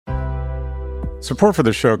Support for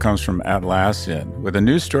the show comes from Atlassian. With a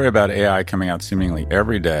new story about AI coming out seemingly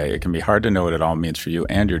every day, it can be hard to know what it all means for you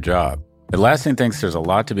and your job. Atlassian thinks there's a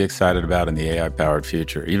lot to be excited about in the AI-powered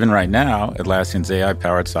future. Even right now, Atlassian's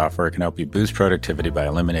AI-powered software can help you boost productivity by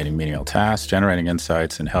eliminating menial tasks, generating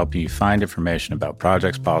insights, and helping you find information about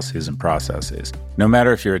projects, policies, and processes. No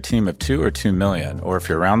matter if you're a team of 2 or 2 million, or if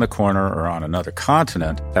you're around the corner or on another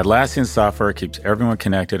continent, Atlassian software keeps everyone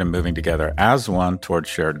connected and moving together as one towards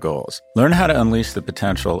shared goals. Learn how to unleash the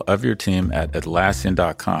potential of your team at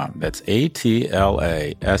Atlassian.com. That's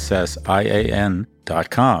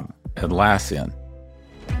Atlassian.com. Atlassian.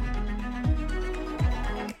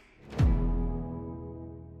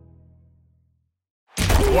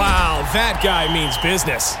 Wow, that guy means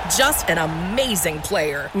business. Just an amazing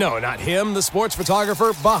player. No, not him, the sports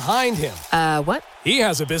photographer behind him. What? He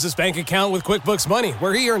has a business bank account with QuickBooks Money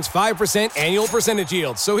where he earns 5% annual percentage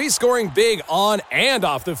yield, so he's scoring big on and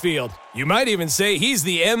off the field. You might even say he's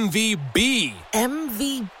the MVB.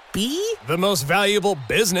 MVP? The most valuable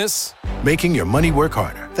business. Making your money work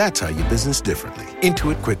harder. That's how you business differently.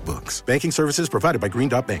 Intuit QuickBooks. Banking services provided by Green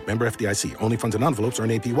Dot Bank. Member FDIC. Only funds and envelopes earn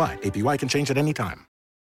APY. APY can change at any time.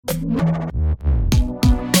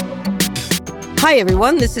 Hi,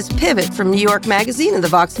 everyone. This is Pivot from New York Magazine and the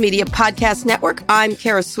Vox Media Podcast Network. I'm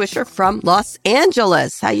Kara Swisher from Los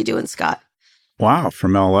Angeles. How you doing, Scott? Wow,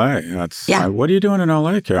 from LA. That's what are you doing in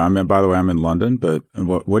LA, Kara? I mean, by the way, I'm in London, but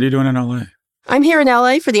what are you doing in LA? I'm here in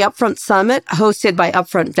LA for the Upfront Summit hosted by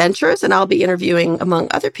Upfront Ventures, and I'll be interviewing, among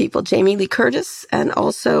other people, Jamie Lee Curtis and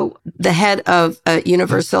also the head of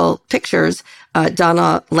Universal Pictures,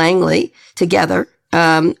 Donna Langley, together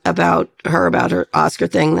about her Oscar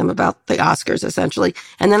thing, them about the Oscars, essentially.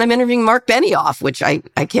 And then I'm interviewing Mark Benioff, which I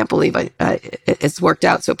can't believe it's worked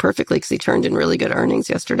out so perfectly because he turned in really good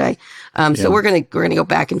earnings yesterday. So we're gonna go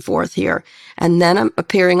back and forth here. And then I'm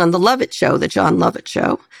appearing on the Lovett Show, the John Lovett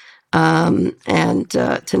Show. And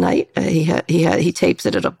tonight he tapes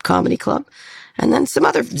it at a comedy club, and then some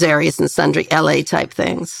other various and sundry LA type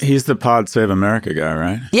things. He's the Pod Save America guy,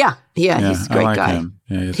 right? Yeah, he's a great guy. Him.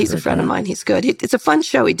 Yeah, he's a friend of mine. He's good. It's a fun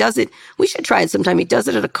show. He does it. We should try it sometime. He does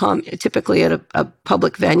it at typically at a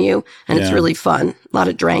public venue, and it's really fun. A lot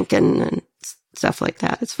of drinking and stuff like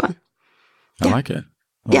that. It's fun. I like it.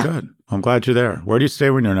 Well, good. I'm glad you're there. Where do you stay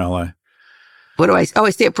when you're in LA? What do I? Oh,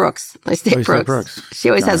 I stay at Brooks. Stay at Brooks. She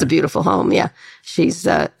always has a beautiful home. Yeah, she's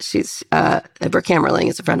Brooke Hammerling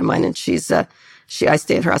is a friend of mine, and I stay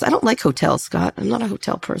at her house. I don't like hotels, Scott. I'm not a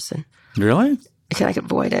hotel person. Really? I can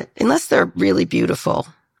avoid it unless they're really beautiful.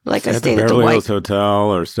 Like I stayed at the Beverly Hills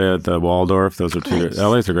Hotel or stay at the Waldorf. Those are two.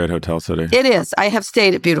 LA's a great hotel city. It is. I have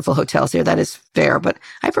stayed at beautiful hotels here. That is fair, but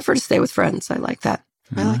I prefer to stay with friends. I like that.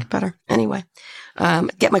 I like it better. Anyway,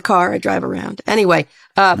 get my car. I drive around. Anyway,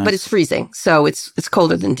 nice. But it's freezing, so it's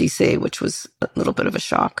colder than DC, which was a little bit of a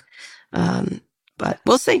shock. But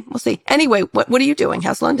we'll see. Anyway, what are you doing?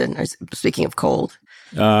 How's London? Speaking of cold,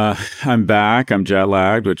 I'm back. I'm jet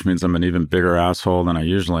lagged, which means I'm an even bigger asshole than I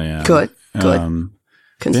usually am. Good.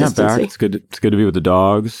 Consistency. Yeah, back. It's good to be with the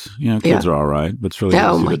dogs. Kids are all right, but it's really good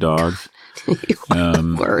to see the dogs. You are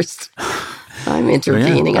the worst. I'm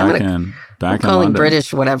intervening. I'm calling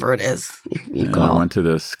British, whatever it is. I went to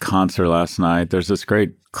this concert last night. There's this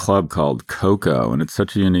great club called Coco, and it's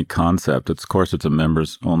such a unique concept. Of course, it's a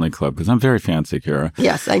members-only club because I'm very fancy, Kara.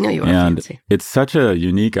 Yes, I know you are fancy. It's such a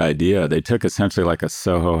unique idea. They took essentially like a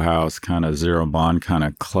Soho House kind of Zero Bond kind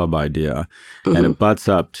of club idea, and it butts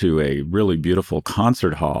up to a really beautiful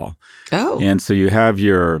concert hall. Oh. And so you have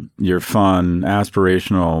your fun,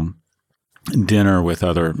 aspirational dinner with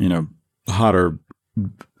other, hotter,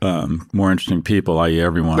 more interesting people, i.e.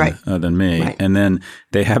 everyone than me. Right. And then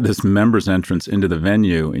they have this members entrance into the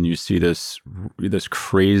venue and you see this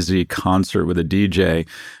crazy concert with a DJ,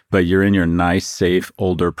 but you're in your nice, safe,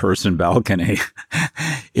 older person balcony.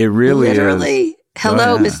 It really is.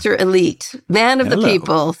 Hello, Mr. Elite, man of the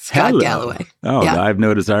people, Scott Galloway. Oh, yeah. I have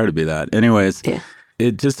no desire to be that. Anyways,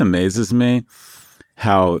 it just amazes me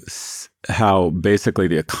how basically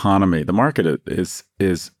the economy, the market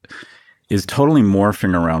is totally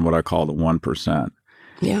morphing around what I call the 1%.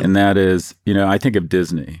 Yeah. And that is, I think of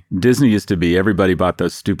Disney. Disney used to be everybody bought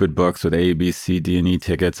those stupid books with A, B, C, D, and E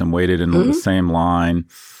tickets and waited in the same line.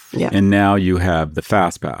 Yeah. And now you have the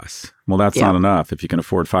Fast Pass. Well, that's not enough. If you can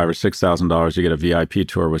afford $5,000 or $6,000, you get a VIP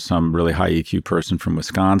tour with some really high EQ person from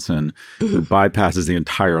Wisconsin who bypasses the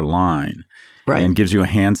entire line. Right. And gives you a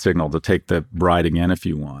hand signal to take the ride again if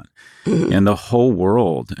you want. And the whole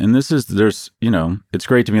world. And it's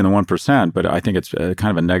great to be in the 1%, but I think it's kind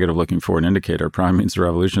of a negative looking forward indicator. Probably means the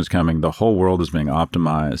revolution is coming. The whole world is being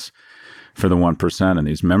optimized for the 1%, and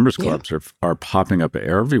these members clubs are popping up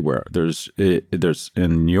everywhere. There's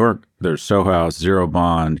in New York, there's Soho House, Zero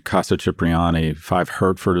Bond, Casa Cipriani, 5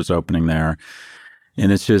 Hertford is opening there.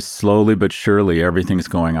 And it's just slowly but surely everything's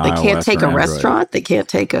going iOS. They can't take a Android. restaurant? They can't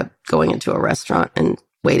take going into a restaurant and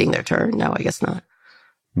waiting their turn? No, I guess not.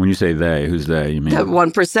 When you say they, who's they? You mean the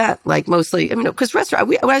 1%? Like mostly, I mean, because restaurant.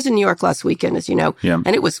 I was in New York last weekend, as you know, and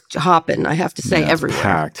it was hopping. I have to say,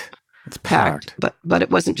 everywhere. It's packed. But it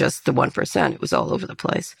wasn't just the 1%. It was all over the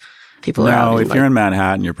place. People are out. No, if you're in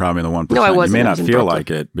Manhattan, you're probably in the 1%. No, I wasn't. You may not feel like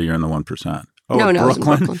it, but you're in the 1%. Oh, no,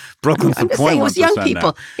 Brooklyn. Brooklyn's I'm the just saying it was young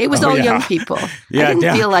people. It was all young people. Yeah, I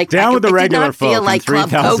didn't feel like down with the regular folk. Feel like Club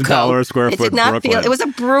Coco. $3,000 square foot. It did not Brooklyn. feel. It was a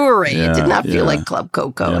brewery. It did not feel like Club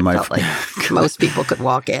Coco. It felt like most people could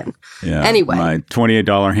walk in. Yeah. Anyway, my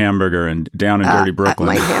 $28 hamburger and down in dirty Brooklyn.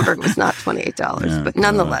 My hamburger was not $28, but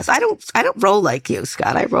nonetheless, I don't roll like you,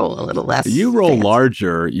 Scott. I roll a little less. You roll fancy.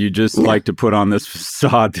 Larger. You just like to put on this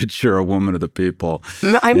facade that you're a woman of the people.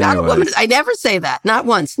 I'm not a woman. I never say that. Not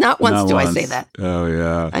once. Not once do I say that. Oh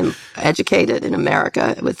yeah. I'm educated in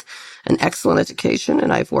America with an excellent education,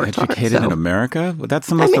 and I've worked hard. Educated in America? Well, that's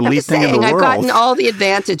the most elite thing in the world. I've gotten all the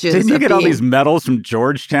advantages. Didn't you get all these medals from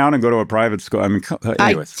Georgetown and go to a private school? I mean,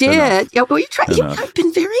 anyways, I did. Yeah, well, you've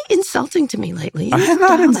been very insulting to me lately. I'm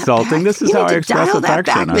not insulting. This is how I express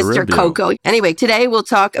affection. Mr. Coco. Anyway, today we'll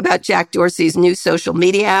talk about Jack Dorsey's new social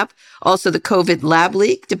media app. Also, the COVID lab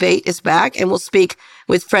leak debate is back, and we'll speak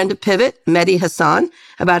with friend of Pivot, Mehdi Hasan,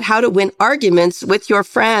 about how to win arguments with your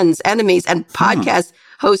friends, enemies, and podcast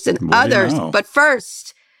hosts and others. But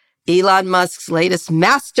first, Elon Musk's latest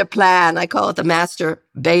master plan. I call it the master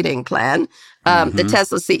baiting plan. The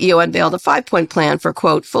Tesla CEO unveiled a 5-point plan for,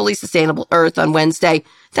 quote, fully sustainable Earth on Wednesday.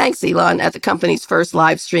 Thanks, Elon, at the company's first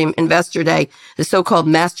live stream Investor Day. The so-called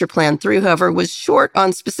master plan 3, however, was short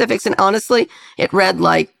on specifics. And honestly, it read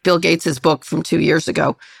like Bill Gates's book from 2 years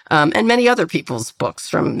ago, and many other people's books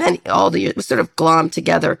from all the years. It was sort of glommed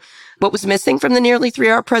together. What was missing from the nearly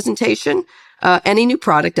 3-hour presentation? Any new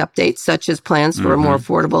product updates, such as plans for a more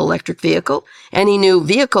affordable electric vehicle, any new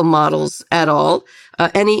vehicle models at all,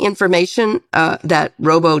 any information that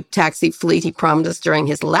robo-taxi fleet he promised us during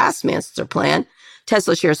his last master plan.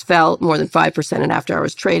 Tesla shares fell more than 5% in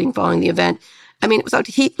after-hours trading following the event. I mean, it was out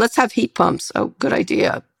to heat. Let's have heat pumps. Oh, good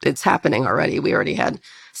idea. It's happening already. We already had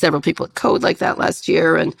several people at Code like that last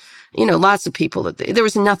year. And, lots of people. There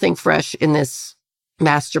was nothing fresh in this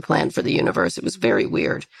master plan for the universe. It was very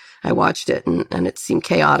weird. I watched it and it seemed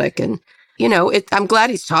chaotic. And, I'm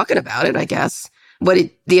glad he's talking about it, I guess. What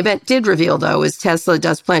the event did reveal, though, is Tesla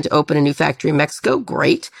does plan to open a new factory in Mexico.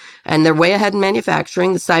 Great. And they're way ahead in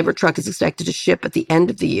manufacturing. The Cybertruck is expected to ship at the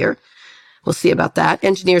end of the year. We'll see about that.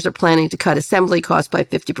 Engineers are planning to cut assembly costs by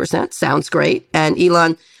 50%. Sounds great. And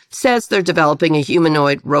Elon says they're developing a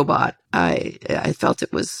humanoid robot. I felt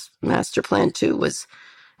it was Master Plan 2,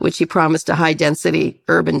 which he promised a high-density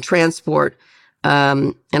urban transport.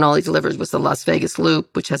 And all he delivers was the Las Vegas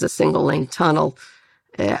Loop, which has a single-lane tunnel.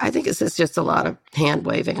 I think this is just a lot of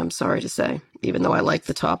hand-waving, I'm sorry to say, even though I like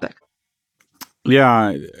the topic.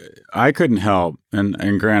 Yeah, I couldn't help.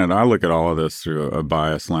 And granted, I look at all of this through a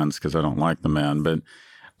biased lens because I don't like the man. But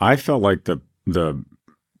I felt like the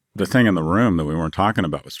thing in the room that we weren't talking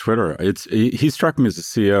about was Twitter. He struck me as a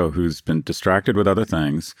CEO who's been distracted with other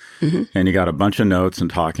things. And he got a bunch of notes and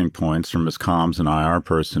talking points from his comms and IR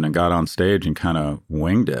person and got on stage and kind of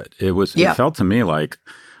winged it. It felt to me like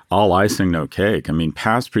all icing, no cake. I mean,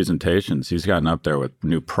 past presentations, he's gotten up there with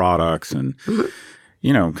new products and,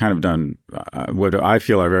 kind of done what I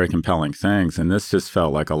feel are very compelling things. And this just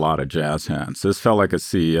felt like a lot of jazz hands. This felt like a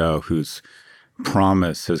CEO whose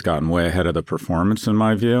promise has gotten way ahead of the performance, in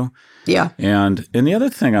my view. Yeah. And the other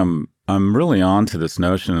thing I'm really on to this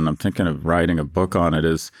notion, and I'm thinking of writing a book on it,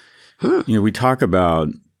 is, we talk about.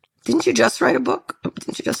 Didn't you just write a book?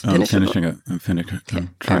 Didn't you just finish I'm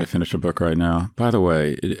trying to finish a book right now. By the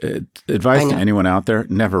way, advice to anyone out there,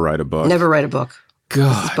 never write a book. Never write a book.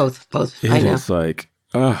 God. Both. I know. It's like,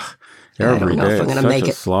 every day. If I'm going to make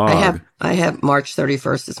it. Slog. I have March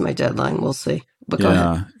 31st as my deadline. We'll see. But go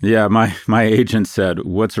ahead. Yeah. My agent said,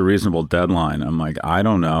 "What's a reasonable deadline?" I'm like, I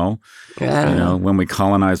don't know. I don't know. When we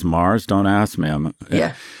colonize Mars, don't ask me.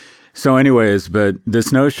 Yeah. So anyways, but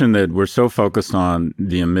this notion that we're so focused on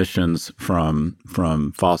the emissions from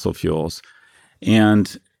fossil fuels,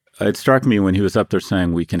 and it struck me when he was up there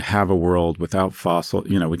saying we can have a world without fossil,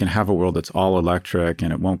 we can have a world that's all electric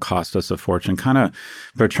and it won't cost us a fortune, kind of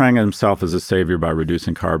portraying himself as a savior by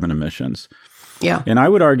reducing carbon emissions. Yeah. And I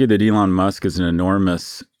would argue that Elon Musk is an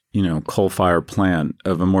enormous, coal-fired plant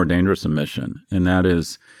of a more dangerous emission, and that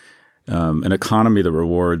is an economy that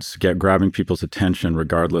rewards grabbing people's attention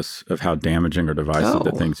regardless of how damaging or divisive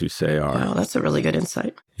the things you say are. Wow, that's a really good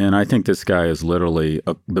insight. And I think this guy is literally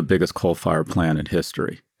the biggest coal-fired plant in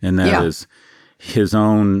history. And that is his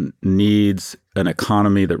own needs, an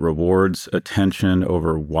economy that rewards attention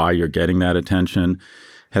over why you're getting that attention,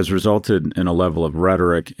 has resulted in a level of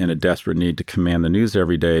rhetoric and a desperate need to command the news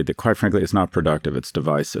every day that, quite frankly, is not productive. It's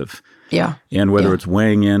divisive. Yeah. And whether it's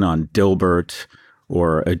weighing in on Dilbert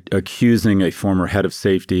or accusing a former head of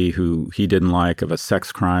safety who he didn't like of a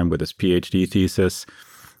sex crime with his PhD thesis,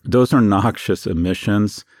 those are noxious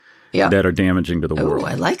emissions that are damaging to the world. Oh,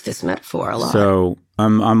 I like this metaphor a lot. So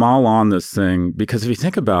I'm all on this thing because if you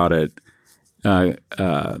think about it,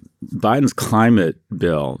 Biden's climate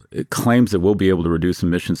bill, it claims that we'll be able to reduce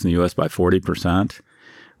emissions in the U.S. by 40%.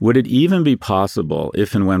 Would it even be possible,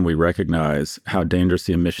 if and when we recognize how dangerous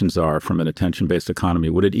the emissions are from an attention-based economy,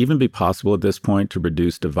 would it even be possible at this point to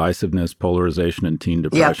reduce divisiveness, polarization, and teen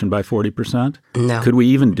depression by 40%? No. Could we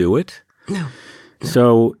even do it? No.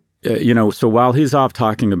 So, so while he's off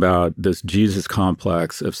talking about this Jesus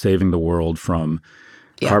complex of saving the world from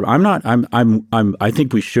carbon, I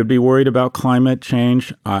think we should be worried about climate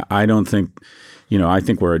change. I don't think, I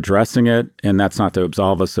think we're addressing it, and that's not to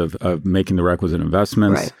absolve us of making the requisite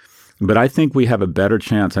investments. Right. But I think we have a better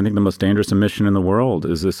chance. I think the most dangerous emission in the world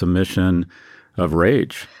is this emission of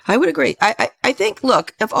rage. I would agree. I think,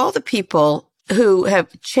 look, of all the people who have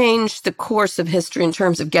changed the course of history in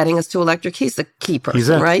terms of getting us to electric, he's the key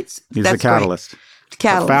person, right? He's the catalyst.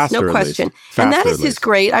 Catalyst, faster, no question. And that is his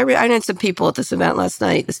great. I had some people at this event last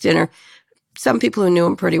night, this dinner, some people who knew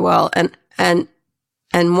him pretty well. And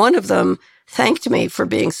one of them thanked me for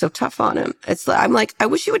being so tough on him. I'm like, I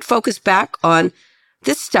wish you would focus back on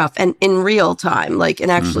this stuff and in real time, and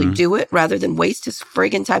actually do it rather than waste his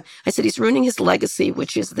friggin' time. I said, he's ruining his legacy,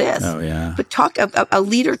 which is this. Oh, yeah. But a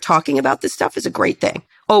leader talking about this stuff is a great thing.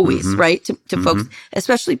 Always, right? To folks,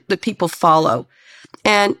 especially the people follow.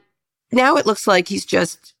 And now it looks like he's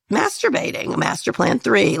just masturbating. Master Plan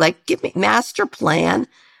 3. Give me Master Plan.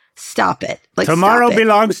 Stop it. Tomorrow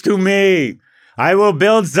belongs to me. I will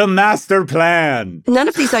build some master plan. None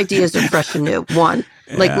of these ideas are fresh and new. One.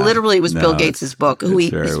 Literally, it was Bill Gates' book, who he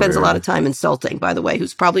spends a lot of time insulting, by the way,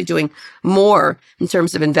 who's probably doing more in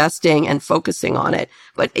terms of investing and focusing on it.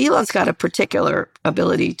 But Elon's got a particular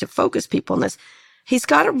ability to focus people on this. He's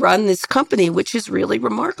got to run this company, which is really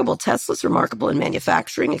remarkable. Tesla's remarkable in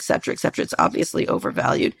manufacturing, et cetera, et cetera. It's obviously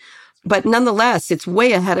overvalued. But nonetheless, it's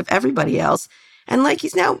way ahead of everybody else. And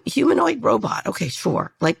he's now humanoid robot. Okay,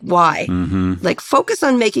 sure. Why? Focus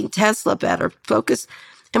on making Tesla better. Focus.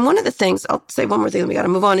 And one of the things, I'll say one more thing, we got to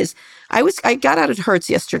move on, is I got out at Hertz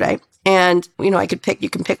yesterday, and, you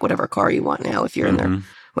can pick whatever car you want now if you're in their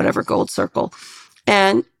whatever gold circle.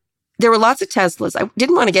 And there were lots of Teslas. I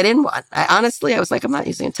didn't want to get in one. I was like, I'm not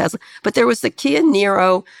using a Tesla. But there was the Kia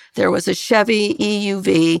Niro, there was a Chevy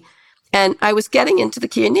EUV, and I was getting into the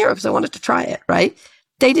Kia Niro because I wanted to try it, right?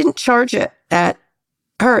 They didn't charge it at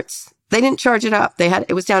Hertz. They didn't charge it up.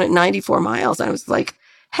 It was down at 94 miles. And I was like,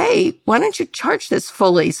 hey, why don't you charge this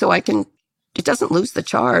fully so it doesn't lose the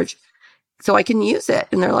charge, so I can use it?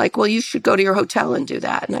 And they're like, well, you should go to your hotel and do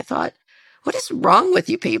that. And I thought, what is wrong with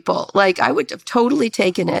you people? I would have totally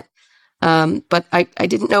taken it. But I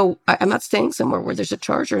didn't know, I'm not staying somewhere where there's a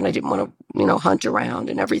charger, and I didn't want to, hunt around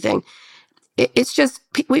and everything. It's just,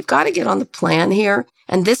 we've got to get on the plan here.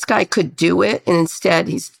 And this guy could do it. And instead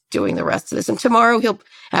he's doing the rest of this. And tomorrow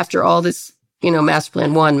after all this, Master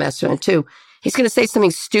Plan 1, Master Plan 2, he's going to say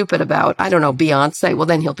something stupid about, I don't know, Beyonce. Well,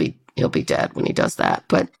 then he'll be dead when he does that.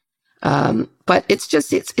 But it's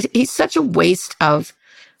just, he's such a waste of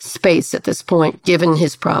space at this point, given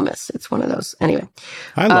his promise. It's one of those. Anyway.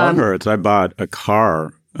 I love Hertz. I bought a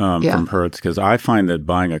car from Hertz because I find that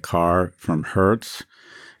buying a car from Hertz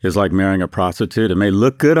is like marrying a prostitute. It may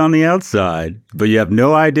look good on the outside, but you have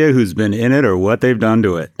no idea who's been in it or what they've done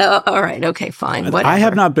to it. All right. Okay, fine. Whatever. I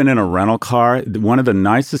have not been in a rental car. One of the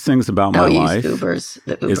nicest things about my life the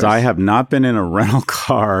Ubers. is I have not been in a rental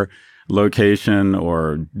car location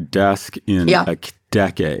or desk in a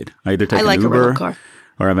decade. I either take an Uber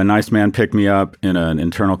or have a nice man pick me up in an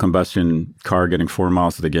internal combustion car getting 4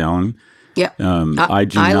 miles to the gallon. Yeah. I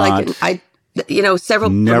do not. Like it.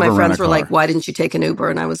 Several of my friends were like, why didn't you take an Uber?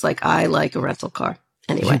 And I was like, I like a rental car.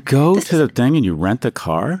 Anyway. You go to the thing and you rent the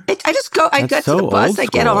car? I just go, I get to the bus, I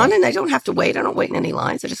get on, and I don't have to wait. I don't wait in any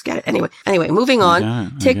lines. I just get it. Anyway, moving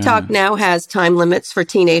on. TikTok now has time limits for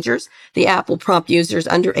teenagers. The app will prompt users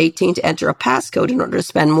under 18 to enter a passcode in order to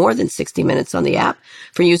spend more than 60 minutes on the app.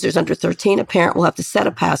 For users under 13, a parent will have to set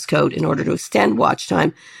a passcode in order to extend watch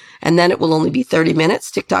time. and then it will only be 30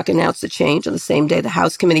 minutes. TikTok announced the change on the same day the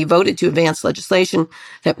House committee voted to advance legislation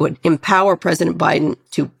that would empower President Biden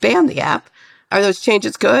to ban the app. Are those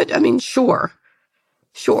changes good? I mean, sure.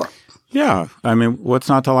 Yeah. I mean, what's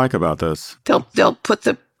not to like about this? They'll put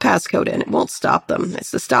the passcode in. It won't stop them.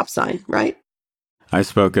 It's the stop sign, right? I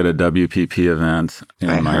spoke at a WPP event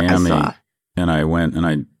in Miami, and I went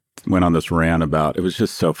on this rant about, it was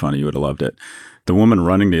just so funny. You would have loved it. The woman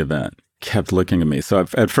running the event kept looking at me. So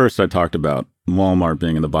at first I talked about Walmart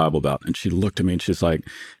being in the Bible Belt, and she looked at me and she's like,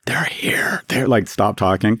 they're here. They're like, stop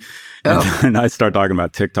talking. And I start talking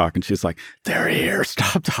about TikTok, and she's like, they're here.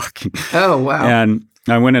 Stop talking. Oh, wow. And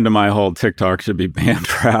I went into my whole TikTok should be banned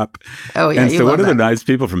rap. Oh, yeah. And so what do the nice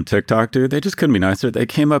people from TikTok do? They just couldn't be nicer. They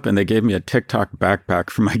came up and they gave me a TikTok backpack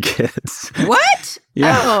for my kids. What?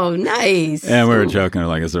 Yeah. Oh, nice. And we were joking. We're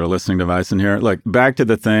like, is there a listening device in here? Look, back to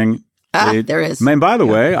the thing. There is. And by the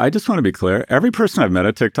way, I just want to be clear. Every person I've met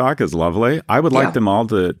at TikTok is lovely. I would like them all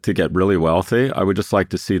to get really wealthy. I would just like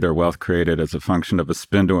to see their wealth created as a function of a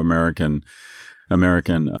spin to American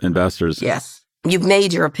investors. Yes. You've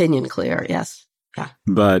made your opinion clear. Yes. Yeah.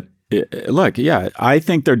 But look, I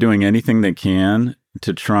think they're doing anything they can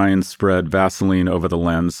to try and spread Vaseline over the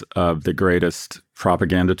lens of the greatest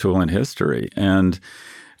propaganda tool in history. And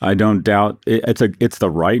I don't doubt it's the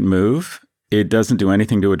right move. It doesn't do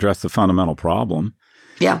anything to address the fundamental problem.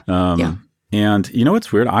 Yeah. And you know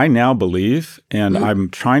what's weird? I now believe, and I'm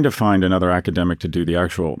trying to find another academic to do the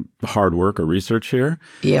actual hard work or research here.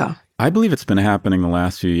 Yeah. I believe it's been happening the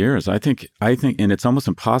last few years. I think, and it's almost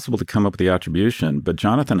impossible to come up with the attribution, but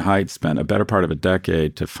Jonathan Haidt spent a better part of a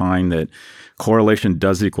decade to find that correlation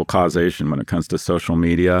does equal causation when it comes to social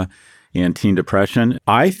media and teen depression.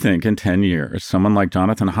 I think in 10 years, someone like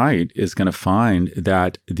Jonathan Haidt is going to find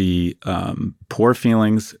that the poor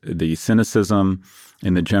feelings, the cynicism,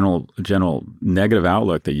 and the general negative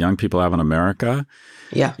outlook that young people have on America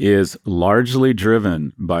is largely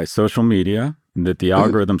driven by social media, that the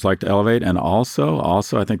algorithms like to elevate. And also,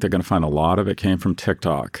 I think they're going to find a lot of it came from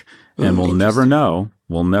TikTok. And we'll never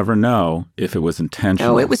know if it was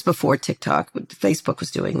intentional. Oh, it was before TikTok. Facebook was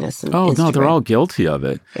doing this. And no, they're all guilty of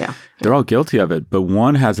it. Yeah. They're all guilty of it. But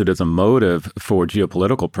one has it as a motive for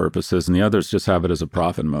geopolitical purposes, and the others just have it as a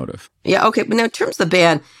profit motive. Yeah, okay. But now in terms of the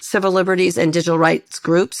ban, civil liberties and digital rights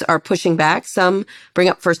groups are pushing back. Some bring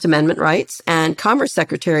up First Amendment rights. And Commerce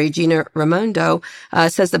Secretary Gina Raimondo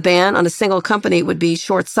says the ban on a single company would be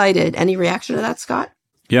short-sighted. Any reaction to that, Scott?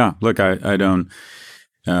 Yeah, look, I don't...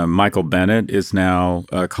 Michael Bennett is now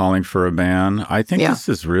calling for a ban. I think this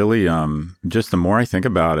is really, just the more I think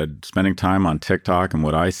about it, spending time on TikTok and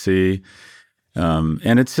what I see,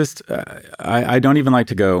 and it's just, I don't even like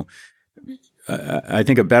to go, I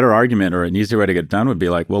think a better argument or an easier way to get done would be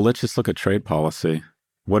like, well, let's just look at trade policy.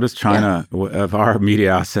 What does China, of our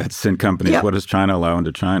media assets and companies, what does China allow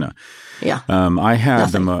into China? Yeah. I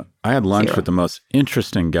had lunch with the most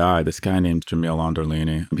interesting guy, this guy named Jamil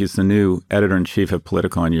Anderlini. He's the new editor-in-chief of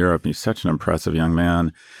Politico in Europe. He's such an impressive young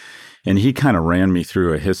man. And he kind of ran me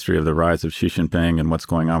through a history of the rise of Xi Jinping and what's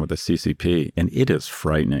going on with the CCP. And it is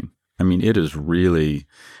frightening. I mean, it is really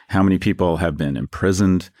how many people have been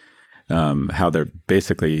imprisoned, how they're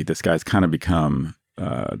basically, this guy's kind of become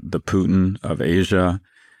the Putin of Asia.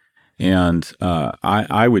 And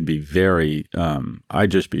I would be I'd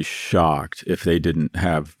just be shocked if they didn't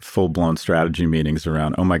have full-blown strategy meetings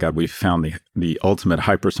around, oh my God, we found the ultimate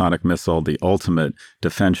hypersonic missile, the ultimate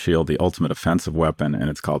defense shield, the ultimate offensive weapon, and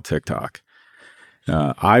it's called TikTok.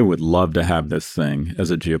 I would love to have this thing as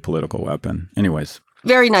a geopolitical weapon. Anyways.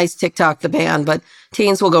 Very nice TikTok, the ban, but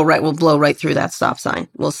teens will blow right through that stop sign.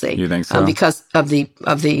 We'll see. You think so? Because of the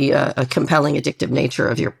compelling addictive nature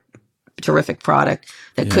of your terrific product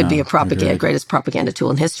that could be a greatest propaganda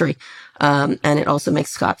tool in history. And it also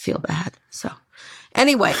makes Scott feel bad. So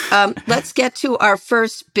anyway, let's get to our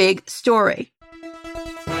first big story.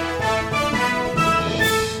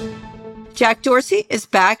 Jack Dorsey is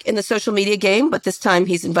back in the social media game, but this time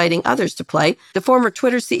he's inviting others to play. The former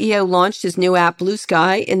Twitter CEO launched his new app, Blue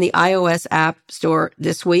Sky, in the iOS App Store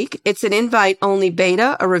this week. It's an invite-only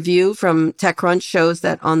beta. A review from TechCrunch shows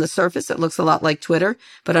that on the surface, it looks a lot like Twitter,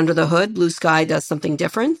 but under the hood, Blue Sky does something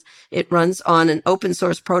different. It runs on an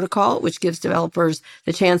open-source protocol, which gives developers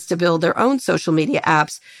the chance to build their own social media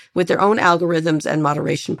apps with their own algorithms and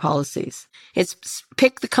moderation policies. It's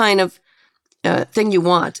pick the kind of thing you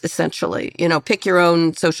want, essentially. Pick your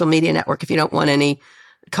own social media network if you don't want any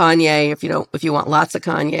Kanye, if you want lots of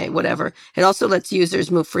Kanye, whatever. It also lets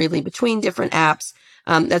users move freely between different apps,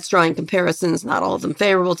 That's drawing comparisons, not all of them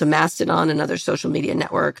favorable, to Mastodon, another social media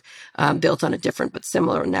network built on a different but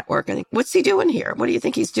similar network. I think, what's he doing here? What do you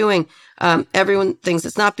think he's doing? Everyone thinks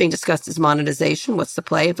it's not being discussed as monetization. What's the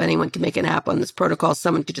play? If anyone can make an app on this protocol,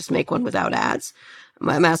 someone could just make one without ads.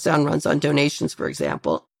 Mastodon runs on donations, for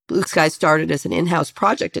example. Blue Sky started as an in-house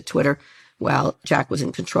project at Twitter while Jack was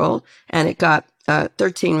in control, and it got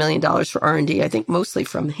 $13 million for R&D, I think mostly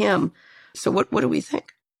from him. So what do we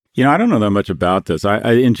think? I don't know that much about this.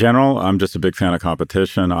 In general, I'm just a big fan of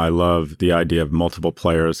competition. I love the idea of multiple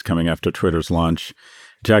players coming after Twitter's lunch.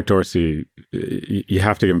 Jack Dorsey, you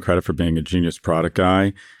have to give him credit for being a genius product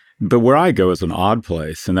guy. But where I go is an odd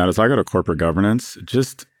place, and that is I go to corporate governance,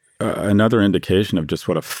 just another indication of just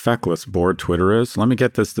what a feckless board Twitter is. Let me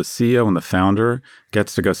get this. The CEO and the founder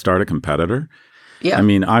gets to go start a competitor. Yeah. I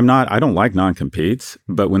mean, I don't like non-competes,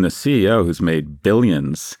 but when the CEO who's made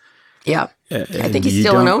billions. Yeah. I think he's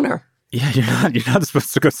still an owner. Yeah, you're not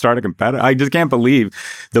supposed to go start a competitor. I just can't believe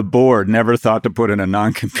the board never thought to put in a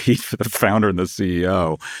non-compete for the founder and the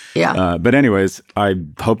CEO. Yeah. But anyways, I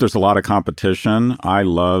hope there's a lot of competition.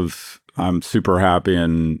 I'm super happy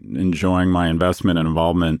and enjoying my investment and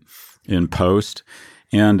involvement in Post.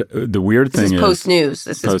 And the weird thing is Post News.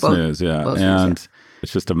 This is Post News, yeah. Post and News,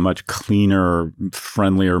 it's just a much cleaner,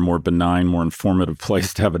 friendlier, more benign, more informative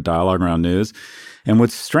place to have a dialogue around news. And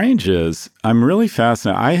what's strange is I'm really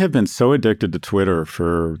fascinated. I have been so addicted to Twitter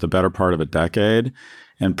for the better part of a decade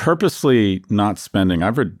and purposely not spending.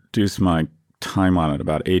 I've reduced my time on it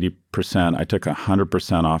about 80%. I took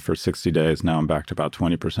 100% off for 60 days. Now I'm back to about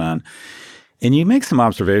 20%. And you make some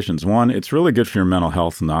observations. One, it's really good for your mental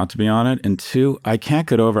health not to be on it. And two, I can't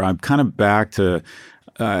get over, I'm kind of back to,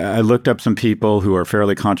 I looked up some people who are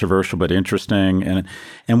fairly controversial but interesting.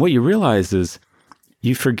 And what you realize is,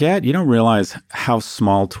 you don't realize how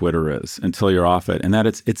small Twitter is until you're off it, and that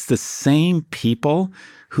it's the same people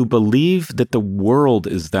who believe that the world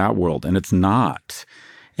is that world, and it's not.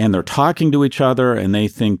 And they're talking to each other, and they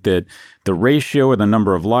think that the ratio or the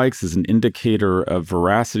number of likes is an indicator of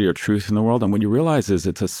veracity or truth in the world. And what you realize is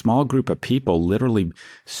it's a small group of people literally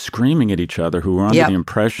screaming at each other who are under the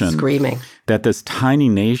impression that this tiny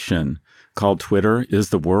nation called Twitter is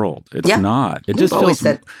the world. It's not. It just feels...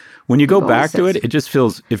 When you go back to it, it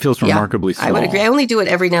feels remarkably small. I would agree. I only do it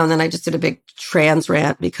every now and then. I just did a big trans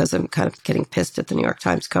rant because I'm kind of getting pissed at the New York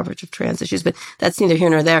Times coverage of trans issues, but that's neither here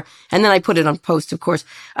nor there. And then I put it on Post, of course.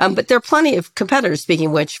 But there are plenty of competitors, speaking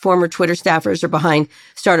of which, former Twitter staffers are behind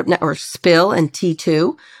startup networks Spill and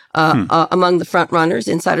T2. Among the front runners,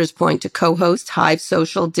 insiders point to co-host, Hive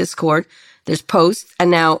Social, Discord. There's Post, and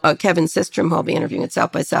now Kevin Systrom, who I'll be interviewing at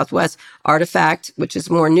South by Southwest, Artifact, which is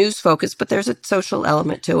more news-focused, but there's a social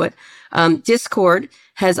element to it. Discord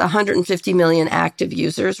has 150 million active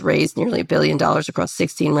users, raised nearly $1 billion across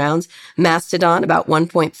 16 rounds. Mastodon, about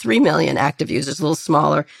 1.3 million active users, a little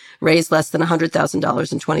smaller, raised less than $100,000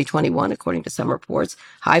 in 2021, according to some reports.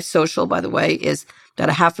 Hive Social, by the way, is about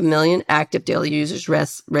 500,000 active daily users,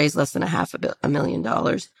 raised less than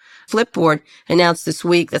 $500,000. Flipboard announced this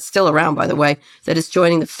week, that's still around, by the way, that it's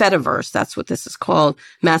joining the Fediverse. That's what this is called.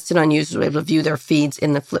 Mastodon users will be able to view their feeds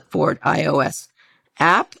in the Flipboard iOS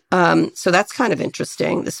app. So that's kind of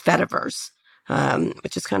interesting, this Fediverse,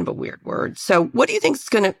 which is kind of a weird word. So what do you think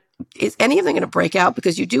is any of them going to break out?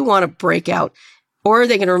 Because you do want to break out, or are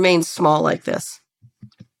they going to remain small like this?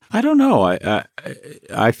 I don't know.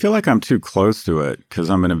 I feel like I'm too close to it because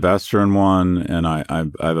I'm an investor in one, and I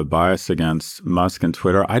have a bias against Musk and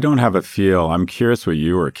Twitter. I don't have a feel. I'm curious what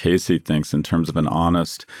you or Casey thinks in terms of an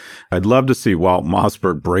honest. I'd love to see Walt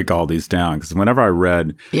Mossberg break all these down, because whenever I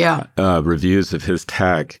read reviews of his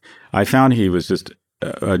tech, I found he was just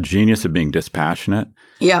a genius of being dispassionate.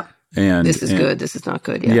 Yeah. And this is good. This is not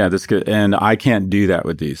good. Yeah, this is good. And I can't do that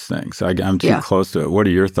with these things. I'm too close to it. What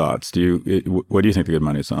are your thoughts? What do you think the good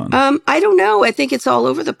money's on? I don't know. I think it's all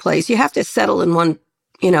over the place. You have to settle in one,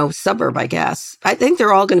 suburb, I guess. I think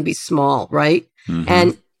they're all going to be small, right? Mm-hmm.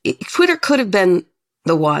 And Twitter could have been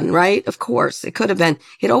the one, right? Of course, it could have been.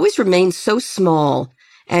 It always remained so small,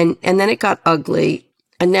 and then it got ugly,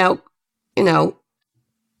 and now,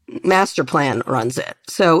 Master Plan runs it,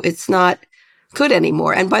 so it's not good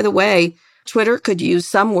anymore. And by the way, Twitter could use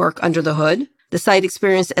some work under the hood. The site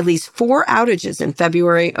experienced at least 4 outages in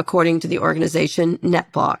February, according to the organization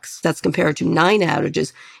NetBlocks. That's compared to 9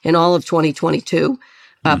 outages in all of 2022.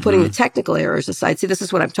 Putting the technical errors aside. See, this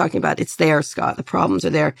is what I'm talking about. It's there, Scott. The problems are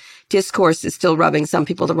there. Discourse is still rubbing some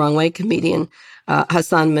people the wrong way. Comedian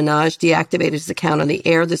Hasan deactivated his account on the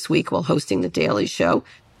air this week while hosting The Daily Show.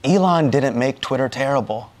 Elon didn't make Twitter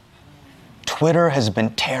terrible. Twitter has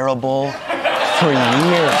been terrible for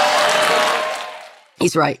years.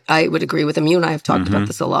 He's right. I would agree with him. You and I have talked about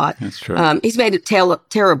this a lot. That's true. He's made it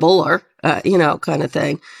terribler, kind of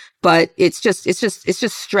thing. But it's just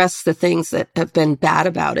stressed the things that have been bad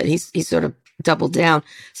about it. He's sort of doubled down.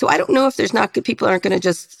 So I don't know if there's not good people aren't going to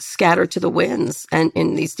just scatter to the winds and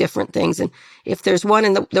in these different things. And if there's one,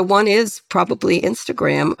 and the one is probably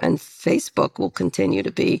Instagram, and Facebook will continue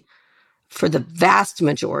to be, for the vast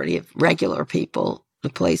majority of regular people, the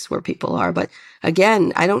place where people are. But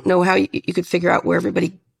again, I don't know how you could figure out where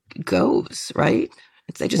everybody goes, right?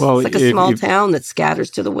 It's like a small town that scatters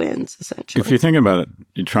to the winds, essentially. If you think about it,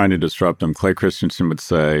 you're trying to disrupt them. Clay Christensen would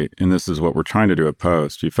say, and this is what we're trying to do at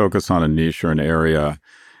Post, you focus on a niche or an area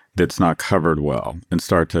that's not covered well and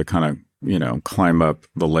start to kind of, climb up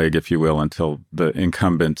the leg, if you will, until the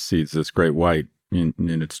incumbent sees this great white in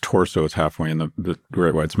its torso is halfway in the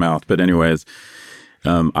great white's mouth. But anyways,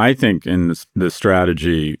 I think in the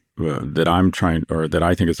strategy that I'm trying, or that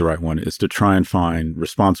I think is the right one, is to try and find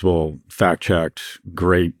responsible, fact-checked,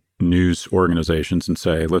 great news organizations and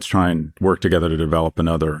say, let's try and work together to develop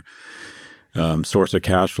another source of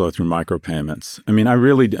cash flow through micropayments. I mean, I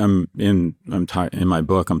really in my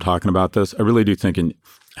book, I'm talking about this. I really do think, and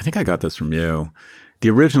I think I got this from you, the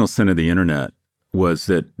original sin of the internet was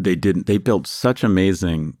that they built such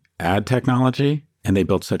amazing ad technology and they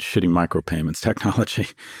built such shitty micropayments technology.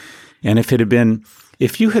 And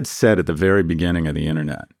if you had said at the very beginning of the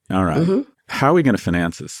internet, all right, how are we going to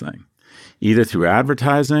finance this thing? Either through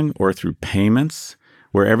advertising or through payments,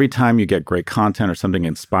 where every time you get great content or something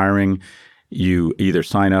inspiring, you either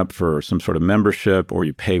sign up for some sort of membership or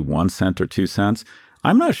you pay 1 cent or 2 cents.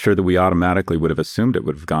 I'm not sure that we automatically would have assumed it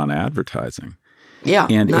would have gone advertising. Yeah,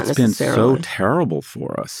 and it's been so terrible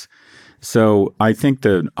for us. So I think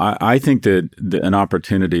that an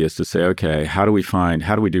opportunity is to say, okay, how do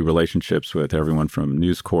we do relationships with everyone from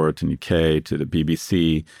News Corp and UK to the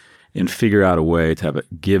BBC, and figure out a way to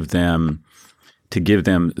give them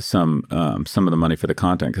some of the money for the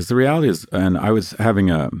content? Because the reality is, and I was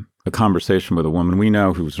having a conversation with a woman we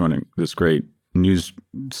know who's running this great news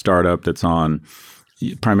startup that's on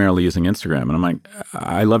primarily using Instagram, and I'm like,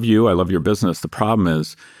 I love you, I love your business. The problem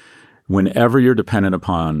is, whenever you're dependent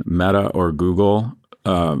upon Meta or Google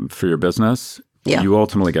for your business, you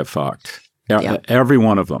ultimately get fucked. Every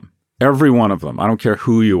one of them. I don't care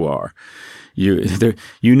who you are.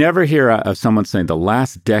 You never hear of someone saying the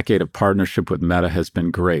last decade of partnership with Meta has been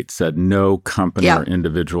great, said no company or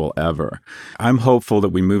individual ever. I'm hopeful that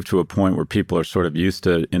we move to a point where people are sort of used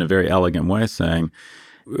to, in a very elegant way, saying,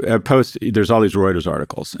 at Post, there's all these Reuters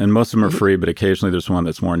articles, and most of them are free, but occasionally there's one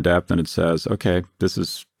that's more in depth, and it says, okay, this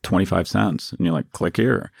is 25 cents. And you're like, click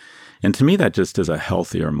here. And to me, that just is a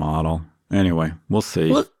healthier model. Anyway, we'll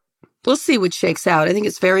see. We'll see what shakes out. I think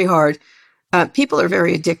it's very hard. People are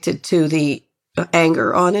very addicted to the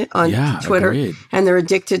anger on Twitter. Agreed. And they're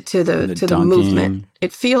addicted to the movement.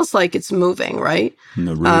 It feels like it's moving, right?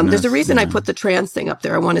 There's a reason I put the trans thing up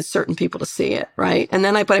there. I wanted certain people to see it, right? And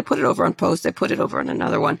then I put it over on Post. I put it over on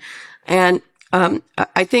another one. And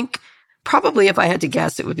I think probably if I had to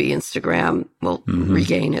guess, it would be Instagram will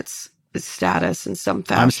regain its status in some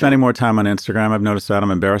fashion. I'm spending more time on Instagram. I've noticed that.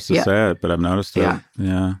 I'm embarrassed to say it, but I've noticed it.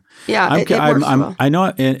 Yeah. It works well. I know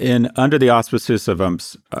in under the auspices of I'm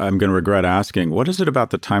going to regret asking, what is it about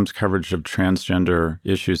the Times coverage of transgender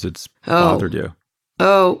issues that's bothered you?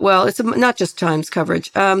 Oh, well, it's not just Times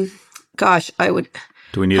coverage. Gosh, I would.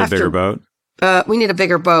 Do we need a bigger boat? We need a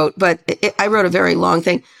bigger boat, but I wrote a very long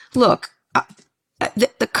thing. Look,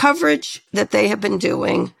 the coverage that they have been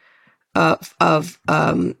doing of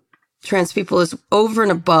trans people is over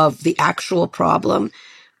and above the actual problem.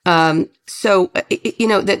 So,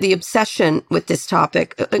 the obsession with this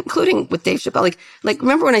topic, including with Dave Chappelle, like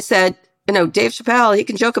remember when I said, Dave Chappelle, he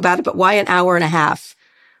can joke about it, but why an hour and a half?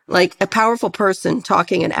 Like a powerful person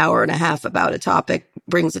talking an hour and a half about a topic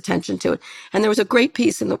brings attention to it. And there was a great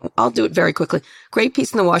piece I'll do it very quickly, great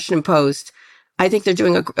piece in the Washington Post. I think they're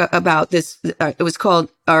doing about this. It was called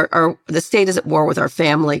 "The State is at War with Our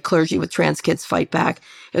Family: Clergy with Trans Kids Fight Back."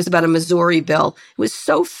 It was about a Missouri bill. It was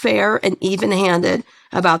so fair and even-handed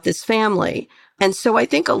about this family, and so I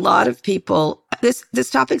think a lot of people this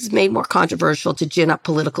topic is made more controversial to gin up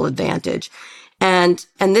political advantage, and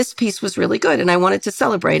this piece was really good, and I wanted to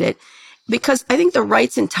celebrate it because I think the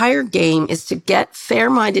right's entire game is to get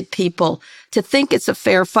fair-minded people to think it's a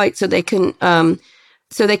fair fight, so they can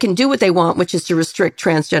do what they want, which is to restrict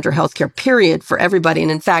transgender healthcare, period, for everybody.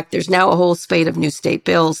 And in fact, there's now a whole spate of new state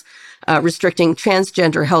bills restricting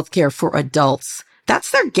transgender healthcare for adults.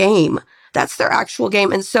 That's their game. That's their actual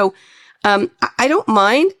game. And so I don't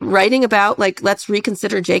mind writing about, let's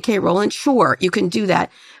reconsider J.K. Rowling. Sure, you can do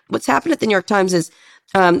that. What's happened at the New York Times is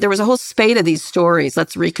There was a whole spate of these stories.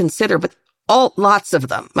 Let's reconsider, but lots of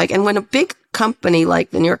them. And when a big company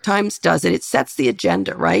like the New York Times does it, it sets the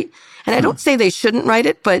agenda, right? And I don't say they shouldn't write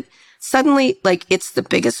it, but suddenly, it's the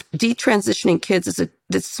biggest detransitioning kids is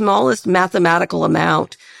the smallest mathematical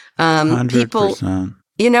amount. 100%. People,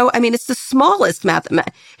 it's the smallest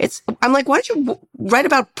I'm like, why don't you write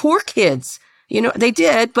about poor kids? They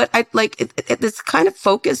did, but this kind of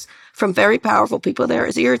focus from very powerful people there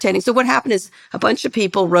is irritating. So what happened is a bunch of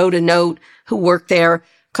people wrote a note who worked there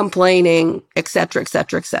complaining, et cetera, et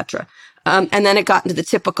cetera, et cetera. And then it got into the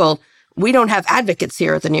typical, we don't have advocates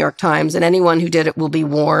here at the New York Times, and anyone who did it will be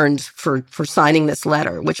warned for signing this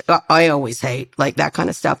letter, which I always hate, that kind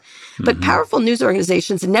of stuff. But powerful news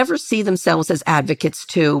organizations never see themselves as advocates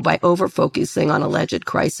too by over-focusing on alleged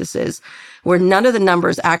crises where none of the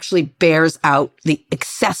numbers actually bears out the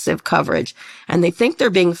excessive coverage. And they think they're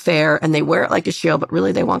being fair and they wear it like a shield, but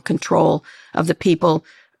really they want control of the people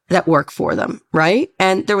that work for them, right?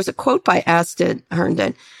 And there was a quote by Astrid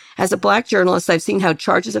Herndon. As a Black journalist, I've seen how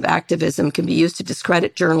charges of activism can be used to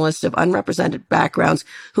discredit journalists of unrepresented backgrounds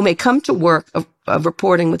who may come to work of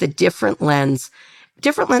reporting with a different lens.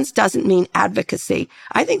 Different lens doesn't mean advocacy.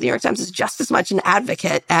 I think the New York Times is just as much an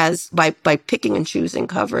advocate as by picking and choosing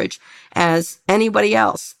coverage as anybody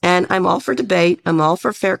else. And I'm all for debate. I'm all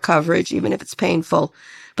for fair coverage, even if it's painful.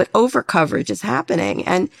 But over coverage is happening.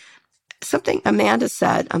 And something Amanda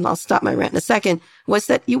said, and I'll stop my rant in a second, was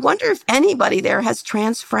that you wonder if anybody there has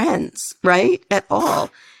trans friends, right? At all.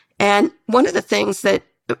 And one of the things that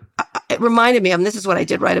it reminded me of, and this is what I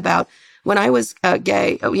did write about, when I was a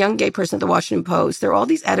young gay person at the Washington Post, there were all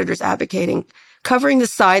these editors advocating, covering the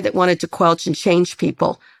side that wanted to quelch and change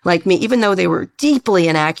people like me, even though they were deeply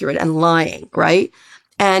inaccurate and lying, right?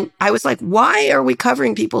 And I was like, why are we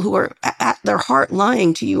covering people who are at their heart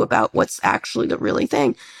lying to you about what's actually the really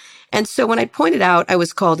thing? And so when I pointed out, I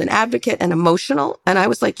was called an advocate and emotional. And I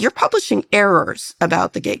was like, you're publishing errors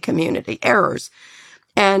about the gay community, errors.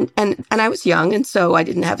 And I was young, and so I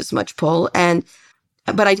didn't have as much pull.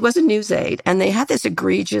 But I was a news aide, and they had this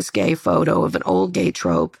egregious gay photo of an old gay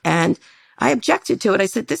trope. And I objected to it. I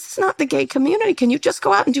said, this is not the gay community. Can you just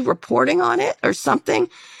go out and do reporting on it or something?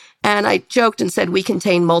 And I joked and said, we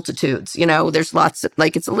contain multitudes. There's lots of,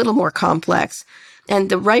 it's a little more complex. And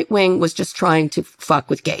the right wing was just trying to fuck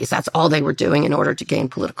with gays. That's all they were doing in order to gain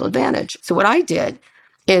political advantage. So what I did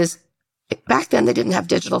is, back then they didn't have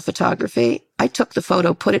digital photography. I took the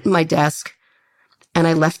photo, put it in my desk, and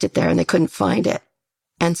I left it there, and they couldn't find it.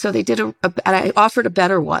 And so they did and I offered a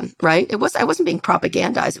better one, right? I wasn't being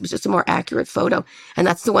propagandized. It was just a more accurate photo. And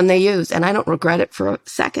that's the one they used. And I don't regret it for a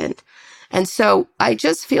second. And so I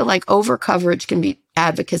just feel like over coverage can be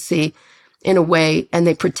advocacy in a way, and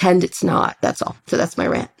they pretend it's not. That's all. So that's my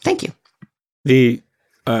rant. Thank you.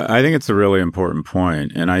 I think it's a really important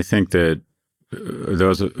point. And I think that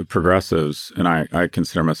those progressives, and I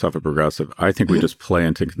consider myself a progressive, I think we just play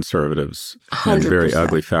into conservatives 100%. And very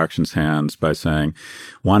ugly factions' hands by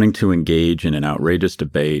wanting to engage in an outrageous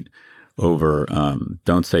debate over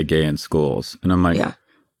don't say gay in schools. And I'm like,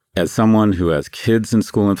 as someone who has kids in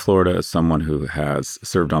school in Florida, as someone who has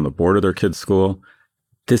served on the board of their kids' school,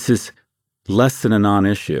 this is less than a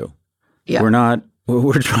non-issue. Yeah.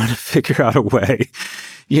 We're trying to figure out a way,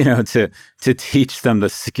 to teach them the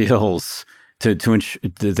skills to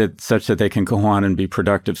such that they can go on and be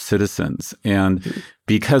productive citizens. And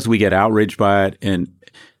because we get outraged by it, and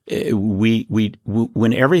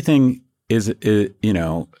when everything is,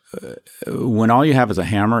 when all you have is a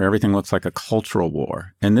hammer, everything looks like a cultural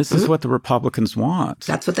war. And this is what the Republicans want.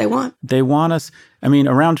 That's what they want. They want us. I mean,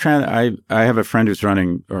 around I have a friend who's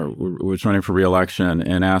running or was running for re-election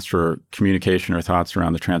and asked for communication or thoughts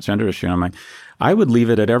around the transgender issue. And I'm like, I would leave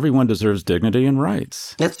it at everyone deserves dignity and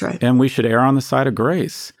rights. That's right. And we should err on the side of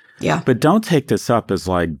grace. Yeah. But don't take this up as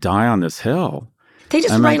die on this hill. They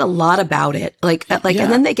just write a lot about it, and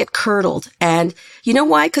then they get curdled. And you know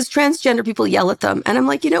why? Because transgender people yell at them. And I'm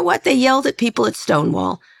like, you know what? They yelled at people at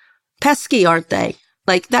Stonewall. Pesky, aren't they?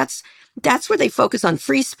 That's where they focus on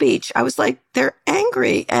free speech. I was like, they're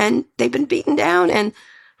angry and they've been beaten down. And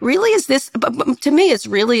really, is this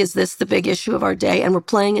the big issue of our day? And we're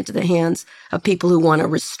playing into the hands of people who want to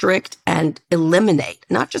restrict and eliminate,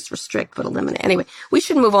 not just restrict, but eliminate. Anyway, we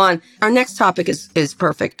should move on. Our next topic is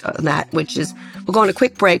perfect on that, which is we'll go on a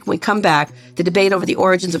quick break. When we come back, the debate over the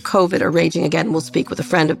origins of COVID are raging again. We'll speak with a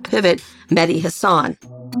friend of Pivot, Mehdi Hasan.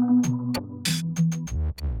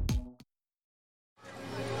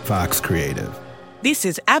 Fox Creative. This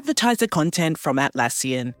is advertiser content from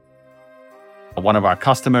Atlassian. one of our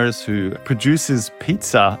customers who produces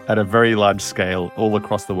pizza at a very large scale all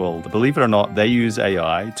across the world. Believe it or not, they use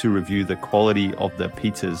AI to review the quality of the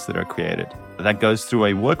pizzas that are created. That goes through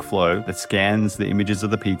a workflow that scans the images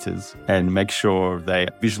of the pizzas and makes sure they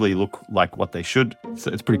visually look like what they should.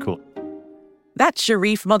 So it's pretty cool. That's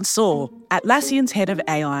Sharif Mansour, Atlassian's head of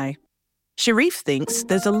AI. Sharif thinks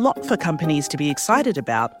there's a lot for companies to be excited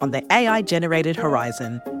about on the AI-generated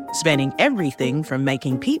horizon, spanning everything from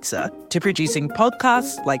making pizza to producing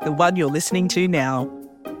podcasts like the one you're listening to now.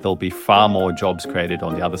 There'll be far more jobs created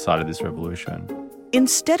on the other side of this revolution.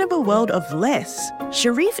 Instead of a world of less,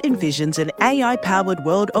 Sharif envisions an AI-powered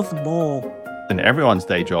world of more. In everyone's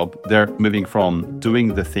day job, they're moving from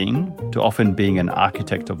doing the thing to often being an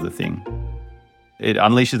architect of the thing. It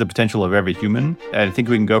unleashes the potential of every human. And I think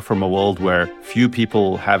we can go from a world where few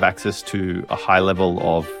people have access to a high level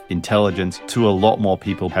of intelligence to a lot more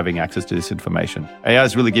people having access to this information. AI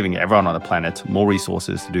is really giving everyone on the planet more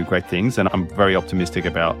resources to do great things. And I'm very optimistic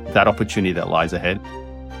about that opportunity that lies ahead.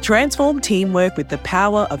 Transform teamwork with the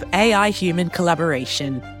power of AI-human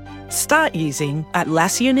collaboration. Start using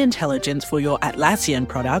Atlassian Intelligence for your Atlassian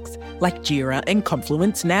products like Jira and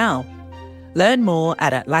Confluence now. Learn more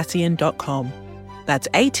at Atlassian.com. That's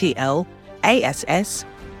ATLASSIAN.com.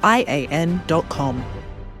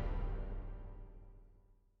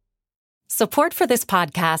 Support for this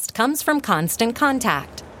podcast comes from Constant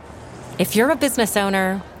Contact. If you're a business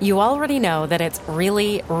owner, you already know that it's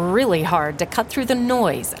really, really hard to cut through the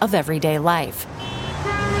noise of everyday life.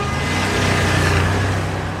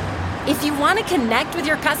 If you want to connect with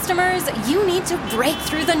your customers, you need to break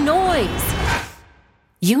through the noise.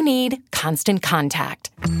 You need Constant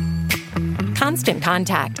Contact. Constant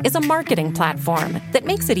Contact is a marketing platform that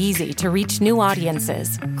makes it easy to reach new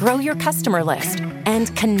audiences, grow your customer list,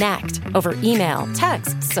 and connect over email,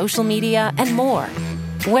 text, social media, and more.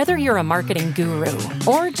 Whether you're a marketing guru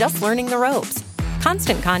or just learning the ropes,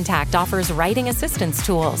 Constant Contact offers writing assistance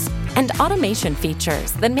tools and automation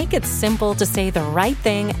features that make it simple to say the right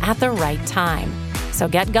thing at the right time. So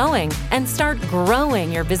get going and start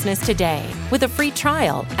growing your business today with a free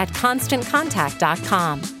trial at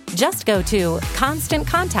ConstantContact.com. Just go to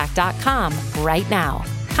ConstantContact.com right now.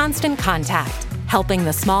 Constant Contact, helping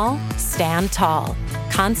the small stand tall.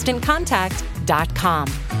 ConstantContact.com.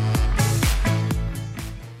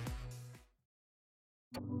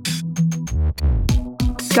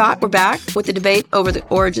 Scott, we're back with the debate over the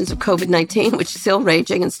origins of COVID-19, which is still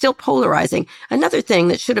raging and still polarizing. Another thing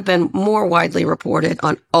that should have been more widely reported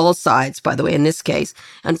on all sides, by the way, in this case.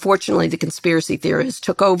 Unfortunately, the conspiracy theorists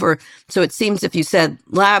took over. So it seems if you said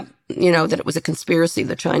that it was a conspiracy,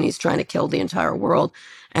 the Chinese trying to kill the entire world,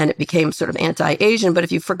 and it became sort of anti-Asian. But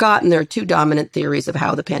if you've forgotten, there are two dominant theories of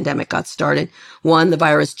how the pandemic got started. One, the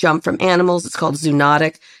virus jumped from animals, it's called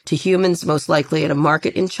zoonotic, to humans, most likely at a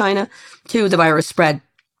market in China. Two, the virus spread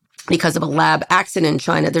because of a lab accident in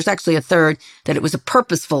China. There's actually a third, that it was a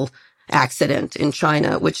purposeful accident in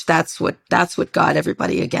China, which that's what got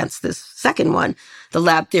everybody against this second one. The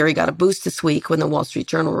lab theory got a boost this week when the Wall Street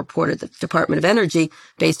Journal reported that the Department of Energy,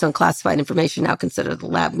 based on classified information, now considered the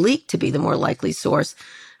lab leak to be the more likely source.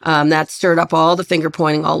 That stirred up all the finger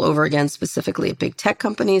pointing all over again, specifically at big tech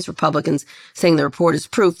companies. Republicans saying the report is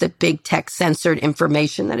proof that big tech censored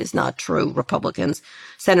information. That is not true. Republicans.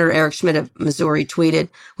 Senator Eric Schmidt of Missouri tweeted,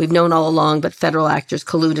 "We've known all along, but federal actors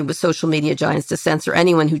colluded with social media giants to censor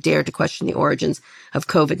anyone who dared to question the origins of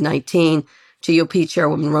COVID-19. GOP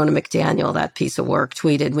chairwoman Ronna McDaniel, that piece of work,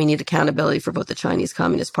 tweeted, "We need accountability for both the Chinese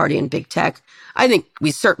Communist Party and big tech." I think we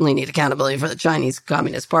certainly need accountability for the Chinese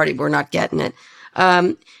Communist Party. We're not getting it.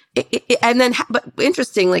 But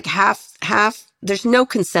interesting, like half, there's no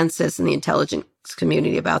consensus in the intelligence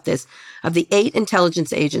community about this. Of the 8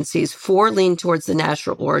 intelligence agencies, 4 lean towards the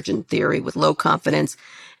natural origin theory with low confidence,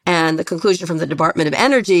 and the conclusion from the Department of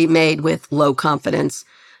Energy made with low confidence.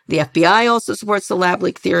 The FBI also supports the lab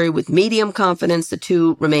leak theory with medium confidence. The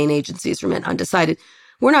 2 remaining agencies remain undecided.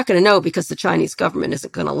 We're not going to know because the Chinese government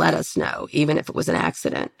isn't going to let us know, even if it was an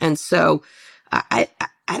accident. And so I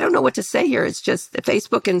don't know what to say here. It's just that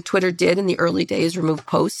Facebook and Twitter did in the early days remove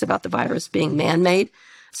posts about the virus being man-made.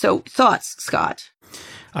 So thoughts, Scott?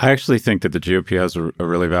 I actually think that the GOP has a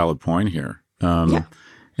really valid point here. And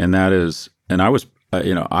that is, and I was,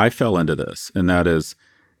 I fell into this, and that is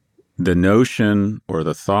the notion or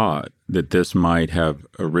the thought that this might have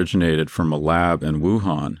originated from a lab in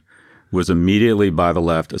Wuhan was immediately by the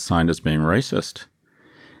left assigned as being racist.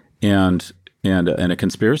 And and a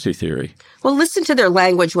conspiracy theory. Well, listen to their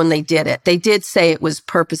language when they did it. They did say it was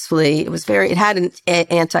purposefully, it had an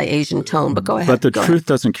anti-Asian tone, but go ahead. But the truth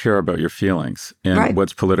doesn't care about your feelings and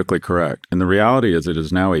what's politically correct. And the reality is it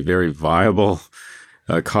is now a very viable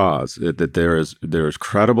cause that there is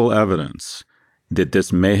credible evidence that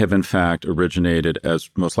this may have in fact originated as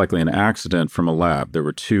most likely an accident from a lab. There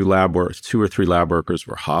were two or three lab workers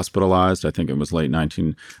were hospitalized. I think it was late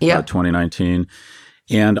 2019.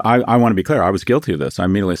 And I want to be clear, I was guilty of this. I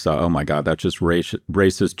immediately thought, oh my God, that's just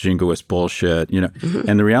racist, jingoist bullshit,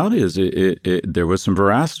 And the reality is there was some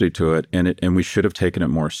veracity to it, and we should have taken it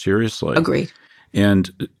more seriously. Agreed.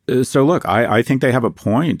 And so, look, I think they have a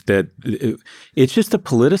point that it's just the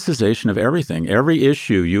politicization of everything. Every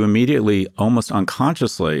issue you immediately, almost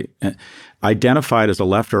unconsciously, identify it as a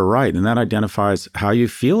left or a right, and that identifies how you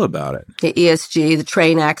feel about it. The ESG, the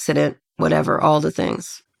train accident, whatever, all the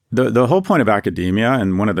things. The whole point of academia,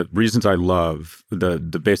 and one of the reasons I love the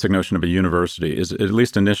basic notion of a university is, at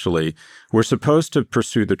least initially, we're supposed to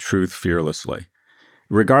pursue the truth fearlessly,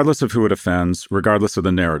 regardless of who it offends, regardless of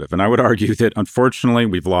the narrative. And I would argue that, unfortunately,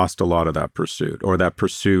 we've lost a lot of that pursuit, or that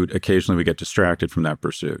pursuit, occasionally we get distracted from that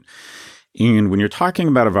pursuit. And when you're talking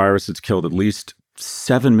about a virus that's killed at least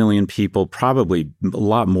 7 million people, probably a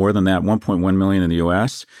lot more than that, 1.1 million in the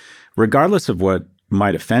U.S., regardless of what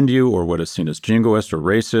might offend you or what is seen as jingoist or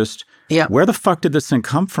racist, where the fuck did this thing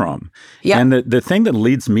come from? And the thing that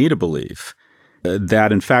leads me to believe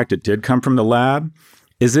that, in fact, it did come from the lab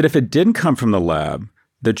is that if it didn't come from the lab,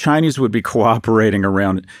 the Chinese would be cooperating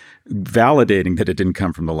around validating that it didn't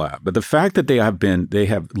come from the lab. But the fact that they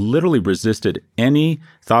have literally resisted any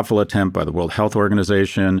thoughtful attempt by the World Health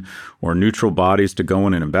Organization or neutral bodies to go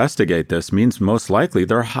in and investigate this means most likely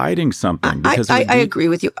they're hiding something. I agree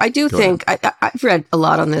with you. I do think, I've read a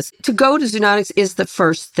lot on this. To go to zoonotics is the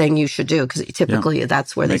first thing you should do, because typically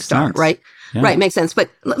that's where they start, sense. Right? Yeah. Right, makes sense. But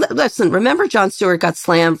listen, remember Jon Stewart got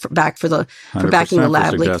slammed for backing the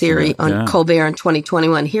lab leak theory on Colbert in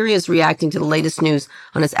 2021. Here he is reacting to the latest news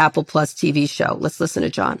on his Apple Plus TV show. Let's listen to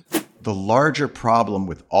Jon. The larger problem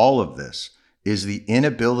with all of this is the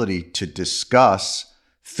inability to discuss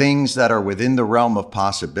things that are within the realm of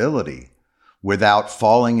possibility without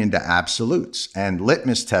falling into absolutes and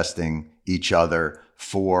litmus testing each other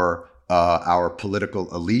for our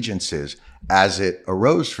political allegiances as it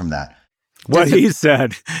arose from that. What he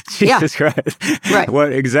said. Jesus Christ.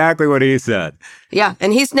 Right. Exactly what he said. Yeah.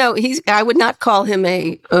 And I would not call him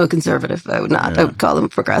a conservative. I would not. I would call him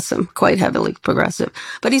progressive, quite heavily progressive.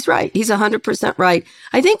 But he's right. He's 100% right.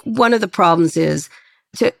 I think one of the problems is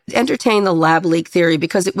to entertain the lab leak theory,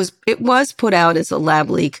 because it was put out as a lab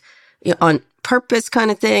leak on purpose kind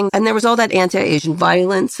of thing. And there was all that anti-Asian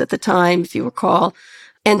violence at the time, if you recall.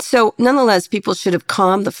 And so nonetheless, people should have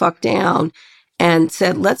calmed the fuck down and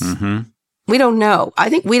said, we don't know. I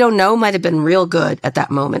think we don't know might have been real good at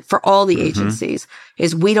that moment for all the agencies,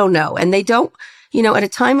 is we don't know. And they don't, at a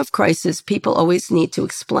time of crisis, people always need to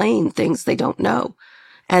explain things they don't know.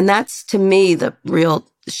 And that's, to me, the real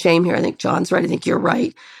shame here. I think John's right. I think you're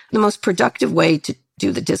right. The most productive way to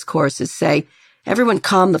do the discourse is say, everyone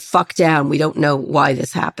calm the fuck down. We don't know why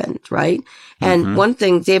this happened, right? And one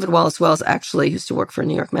thing, David Wallace Wells actually used to work for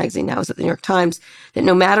New York Magazine, now is at the New York Times, that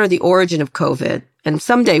no matter the origin of COVID, and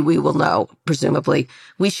someday we will know, presumably,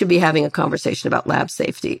 we should be having a conversation about lab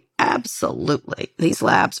safety. Absolutely. These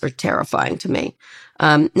labs are terrifying to me.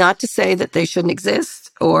 Not to say that they shouldn't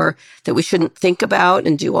exist or that we shouldn't think about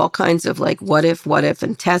and do all kinds of what if,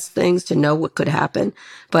 and test things to know what could happen.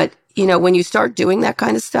 But, when you start doing that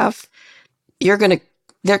kind of stuff,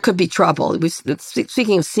 there could be trouble.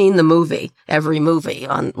 Speaking of seeing the movie, every movie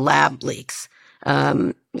on lab leaks,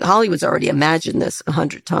 Hollywood's already imagined this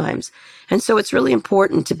 100 times. And so it's really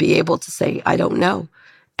important to be able to say, I don't know,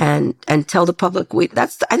 and tell the public.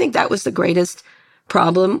 I think that was the greatest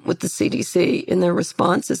problem with the CDC in their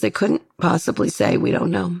response, is they couldn't possibly say, we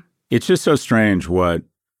don't know. It's just so strange what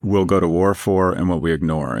we'll go to war for and what we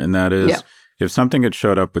ignore. And that is, if something had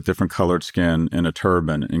showed up with different colored skin in a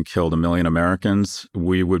turban and killed 1 million Americans,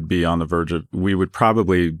 we would be on the verge of, we would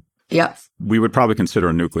probably consider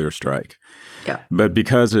a nuclear strike. Yeah. But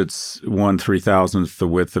because it's 1/3000th the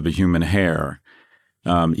width of a human hair,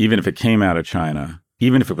 even if it came out of China,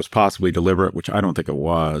 even if it was possibly deliberate, which I don't think it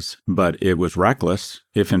was, but it was reckless.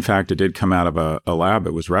 If in fact it did come out of a lab,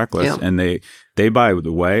 it was reckless. Yeah. And they, by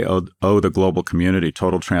the way, owe the global community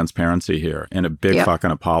total transparency here and a big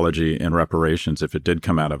fucking apology and reparations if it did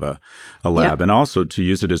come out of a lab. Yeah. And also to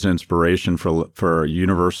use it as inspiration for a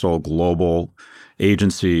universal global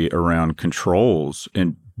agency around controls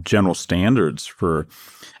and general standards for,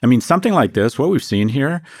 something like this, what we've seen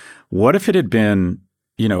here, what if it had been,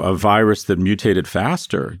 a virus that mutated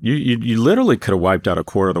faster, you literally could have wiped out a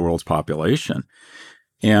quarter of the world's population.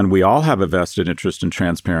 And we all have a vested interest in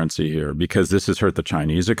transparency here because this has hurt the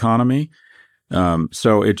Chinese economy.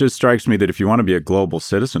 So it just strikes me that if you want to be a global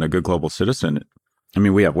citizen, a good global citizen, I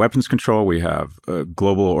mean, we have weapons control, we have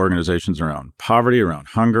global organizations around poverty, around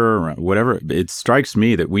hunger, around whatever. It strikes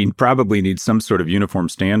me that we probably need some sort of uniform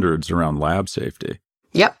standards around lab safety.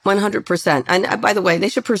 Yep, 100%. And by the way, they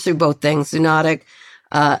should pursue both things, zoonotic.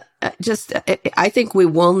 I think we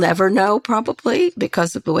will never know probably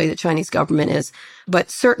because of the way the Chinese government is. But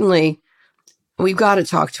certainly we've got to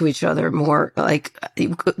talk to each other more. Like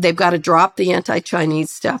they've got to drop the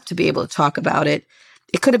anti-Chinese stuff to be able to talk about it.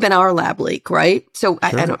 It could have been our lab leak, right? So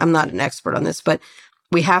Sure. I'm not an expert on this, but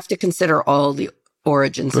we have to consider all the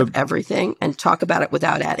origins of everything and talk about it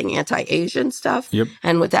without adding anti-Asian stuff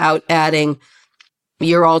and without adding,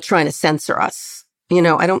 you're all trying to censor us.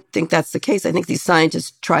 I don't think that's the case. I think these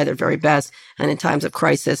scientists try their very best. And in times of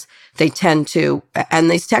crisis, they tend to, and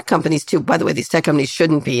these tech companies too, by the way, these tech companies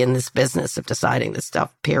shouldn't be in this business of deciding this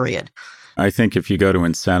stuff, period. I think if you go to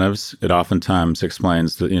incentives, it oftentimes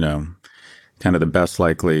explains the, kind of the best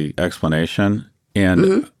likely explanation.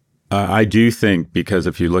 And I do think because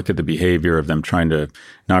if you look at the behavior of them trying to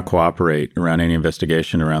not cooperate around any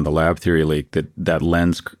investigation around the lab theory leak, that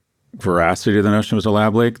lends veracity to the notion it was a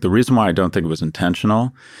lab leak. The reason why I don't think it was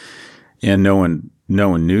intentional, and no one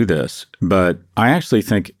knew this, but I actually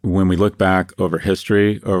think when we look back over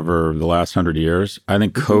history, over the last 100 years, I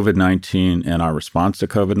think COVID-19 and our response to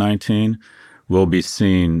COVID-19 will be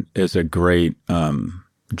seen as a great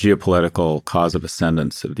geopolitical cause of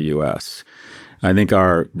ascendance of the U.S. I think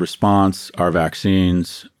our response, our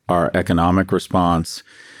vaccines, our economic response,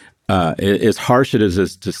 as harsh as it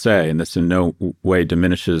is to say, and this in no way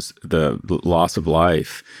diminishes the loss of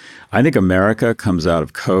life, I think America comes out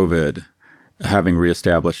of COVID having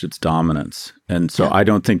reestablished its dominance. And so I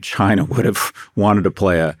don't think China would have wanted to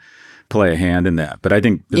play a hand in that. But I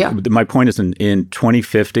think my point is in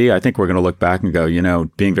 2050, I think we're going to look back and go,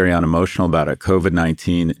 being very unemotional about it,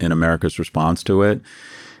 COVID-19 and America's response to it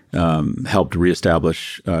helped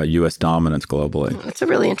reestablish U.S. dominance globally. It's a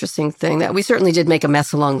really interesting thing that we certainly did make a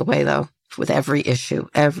mess along the way, though, with every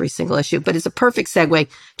single issue. But it's a perfect segue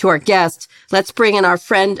to our guest. Let's bring in our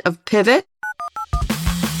friend of Pivot.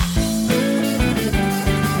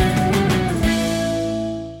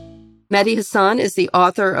 Mehdi Hasan is the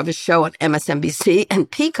author of a show on MSNBC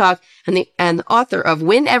and Peacock and the author of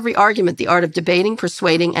Win Every Argument, The Art of Debating,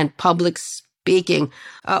 Persuading, and Public Speaking.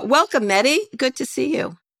 Welcome, Mehdi. Good to see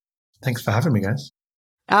you. Thanks for having me, guys.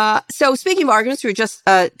 So speaking of arguments, we were just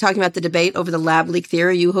talking about the debate over the lab leak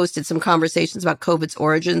theory. You hosted some conversations about COVID's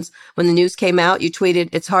origins. When the news came out, you tweeted,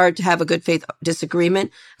 "It's hard to have a good faith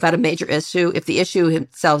disagreement about a major issue if the issue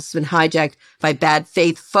itself has been hijacked by bad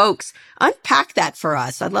faith folks." Unpack that for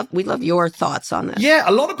us. We'd love your thoughts on this. Yeah,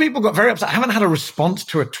 a lot of people got very upset. I haven't had a response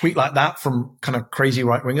to a tweet like that from kind of crazy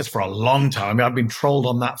right-wingers for a long time. I mean, I've been trolled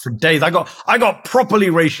on that for days. I got properly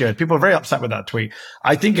ratioed. People are very upset with that tweet.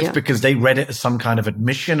 I think it's because they read it as some kind of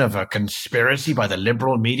admission of a conspiracy by the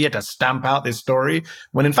liberal media to stamp out this story,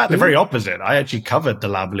 when in fact the very opposite. I actually covered the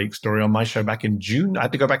lab leak story on my show back in June. I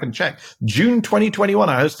had to go back and check. June 2021,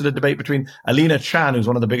 I hosted a debate between Alina Chan, who's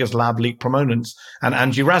one of the biggest lab leak proponents, and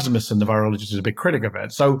Angie Rasmussen, the virologist who's a big critic of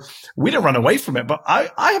it. So we don't run away from it, but I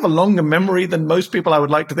have a longer memory than most people I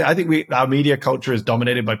would like to think. I think our media culture is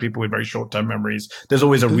dominated by people with very short-term memories. There's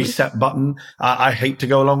always a reset button. I hate to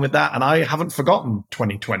go along with that. And I haven't forgotten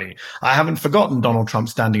 2020. I haven't forgotten Donald Trump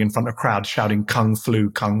standing in front of crowds shouting Kung Flu,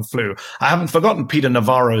 Kung Flu. I haven't forgotten Peter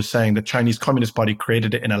Navarro saying the Chinese Communist Party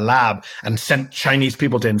created it in a lab and sent Chinese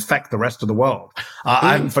people to infect the rest of the world.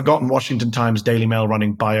 I haven't forgotten Washington Times, Daily Mail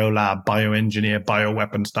running biolab, bioengineer,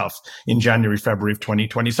 bioweapon stuff in January, February of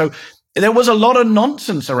 2020. So there was a lot of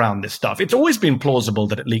nonsense around this stuff. It's always been plausible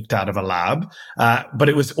that it leaked out of a lab, but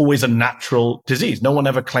it was always a natural disease. No one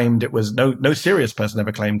ever claimed it was, no serious person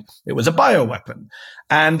ever claimed it was a bioweapon.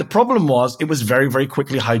 And the problem was it was very, very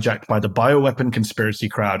quickly hijacked by the bioweapon conspiracy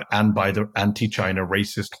crowd and by the anti-China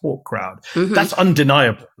racist hawk crowd. That's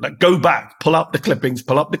undeniable. Like, go back, pull up the clippings,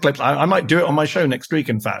 pull up the clips. I might do it on my show next week,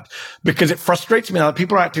 in fact, because it frustrates me now that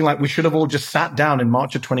people are acting like we should have all just sat down in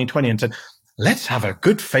March of 2020 and said, let's have a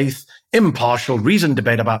good faith, impartial, reasoned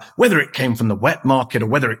debate about whether it came from the wet market or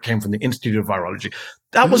whether it came from the Institute of Virology.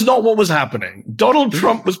 That was not what was happening. Donald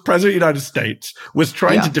Trump was president of the United States, was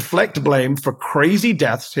trying to deflect blame for crazy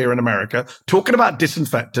deaths here in America, talking about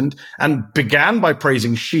disinfectant, and began by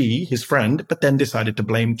praising Xi, his friend, but then decided to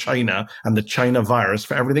blame China and the China virus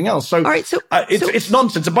for everything else. So, it's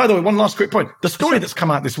nonsense. And by the way, one last quick point. The story that's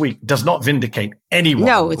come out this week does not vindicate anyone.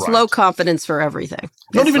 No, it's low confidence for everything.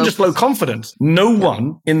 Not even just low confidence. No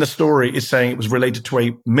one in the story is saying it was related to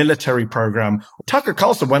a military program. Tucker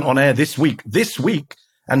Carlson went on air this week,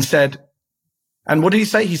 and said, and what did he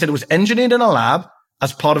say? He said it was engineered in a lab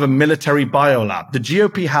as part of a military biolab. The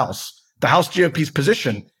GOP House, the House GOP's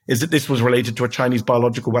position is that this was related to a Chinese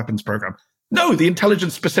biological weapons program. No, the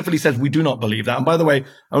intelligence specifically says we do not believe that. And by the way,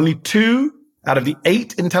 only 2 out of the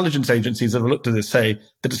 8 intelligence agencies that have looked at this say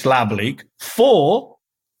that it's lab leak. 4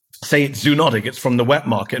 say it's zoonotic. It's from the wet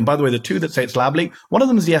market. And by the way, the 2 that say it's lab leak, one of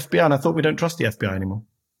them is the FBI. And I thought we don't trust the FBI anymore.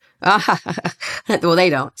 Well,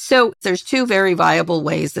 they don't. So there's 2 very viable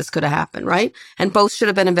ways this could have happened, right? And both should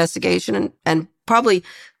have been investigation, and probably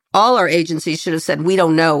all our agencies should have said, we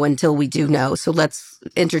don't know until we do know. So let's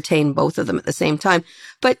entertain both of them at the same time.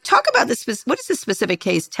 But talk about this. What does this specific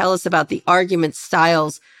case tell us about the argument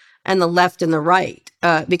styles and the left and the right?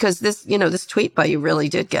 Because this tweet by you really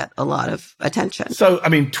did get a lot of attention. So, I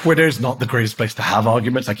mean, Twitter's not the greatest place to have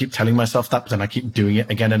arguments. I keep telling myself that, but then I keep doing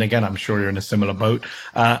it again and again. I'm sure you're in a similar boat.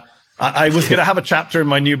 I was going to have a chapter in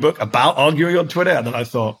my new book about arguing on Twitter. And then I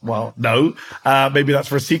thought, well, no, maybe that's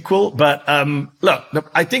for a sequel. But, look,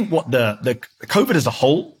 I think what the COVID as a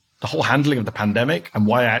whole, the whole handling of the pandemic, and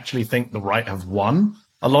why I actually think the right have won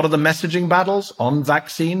a lot of the messaging battles on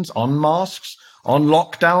vaccines, on masks, on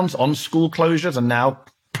lockdowns, on school closures, and now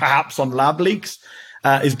perhaps on lab leaks,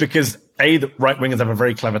 is because the right wingers have a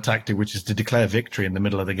very clever tactic, which is to declare victory in the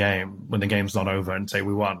middle of the game when the game's not over and say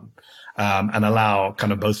we won. And allow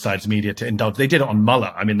kind of both sides media to indulge. They did it on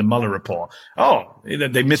Mueller. I mean, the Mueller report.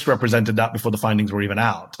 They misrepresented that before the findings were even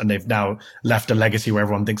out. And they've now left a legacy where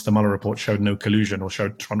everyone thinks the Mueller report showed no collusion or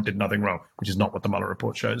showed Trump did nothing wrong, which is not what the Mueller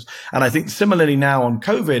report shows. And I think similarly now on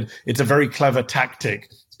COVID, it's a very clever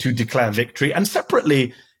tactic to declare victory. And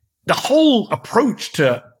separately, the whole approach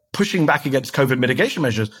to pushing back against COVID mitigation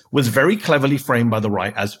measures was very cleverly framed by the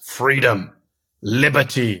right as freedom,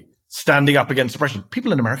 liberty, standing up against oppression.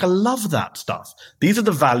 People in America love that stuff. These are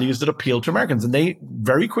the values that appeal to Americans. And they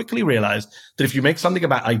very quickly realized that if you make something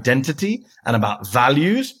about identity and about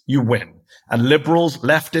values, you win. And liberals,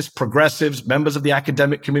 leftists, progressives, members of the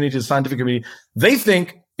academic community, the scientific community, they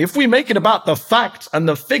think if we make it about the facts and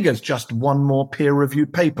the figures, just one more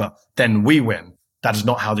peer-reviewed paper, then we win. That is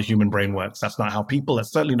not how the human brain works. That's not how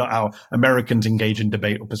that's certainly not how Americans engage in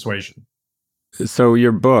debate or persuasion. So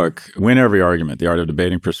your book, Win Every Argument, The Art of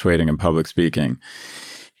Debating, Persuading, and Public Speaking.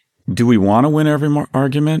 Do we want to win every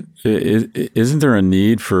argument? Isn't there a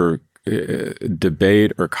need for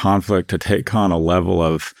debate or conflict to take on a level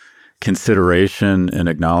of consideration and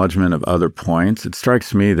acknowledgement of other points? It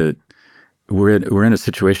strikes me that we're in a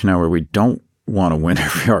situation now where we don't want to win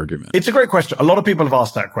every argument. It's a great question. A lot of people have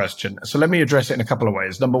asked that question. So let me address it in a couple of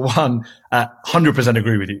ways. Number one, 100%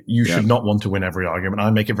 agree with you. You should not want to win every argument.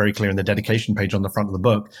 I make it very clear in the dedication page on the front of the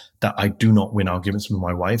book that I do not win arguments with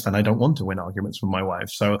my wife, and I don't want to win arguments with my wife.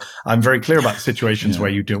 So I'm very clear about situations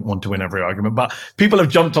where you don't want to win every argument. But people have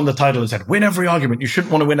jumped on the title and said, win every argument. You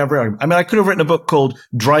shouldn't want to win every argument. I mean, I could have written a book called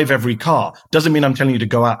Drive Every Car. Doesn't mean I'm telling you to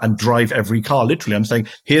go out and drive every car. Literally, I'm saying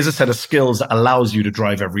here's a set of skills that allows you to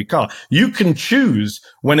drive every car. You can choose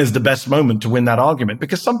when is the best moment to win that argument,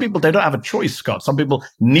 because some people, they don't have a choice, Scott. Some people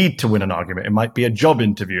need to win an argument. It might be a job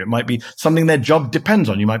interview. It might be something their job depends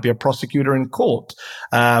on. You might be a prosecutor in court,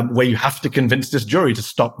 where you have to convince this jury to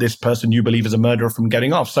stop this person you believe is a murderer from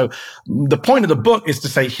getting off. So the point of the book is to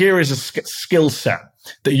say, here is a skill set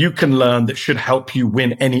that you can learn that should help you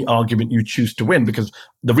win any argument you choose to win. Because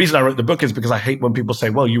the reason I wrote the book is because I hate when people say,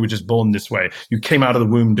 well, you were just born this way. You came out of the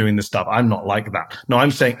womb doing this stuff. I'm not like that. No, I'm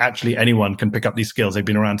saying actually anyone can pick up these skills. They've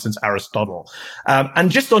been around since Aristotle. And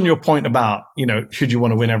just on your point about, should you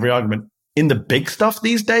want to win every argument in the big stuff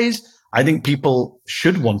these days, I think people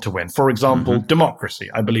should want to win. For example, democracy.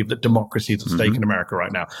 I believe that democracy is at stake in America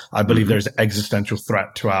right now. I believe there's an existential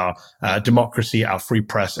threat to our democracy, our free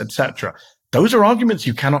press, etc. Those are arguments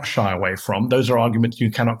you cannot shy away from. Those are arguments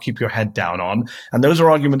you cannot keep your head down on. And those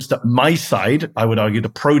are arguments that my side, I would argue the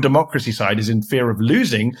pro-democracy side, is in fear of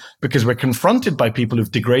losing, because we're confronted by people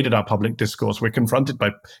who've degraded our public discourse. We're confronted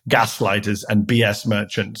by gaslighters and BS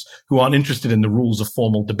merchants who aren't interested in the rules of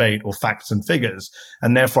formal debate or facts and figures.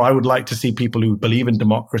 And therefore, I would like to see people who believe in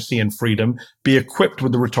democracy and freedom be equipped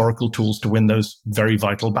with the rhetorical tools to win those very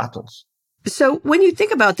vital battles. So when you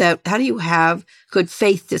think about that, how do you have good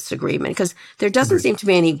faith disagreement? Because there doesn't seem to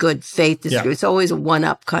be any good faith disagreement. Yeah. It's always a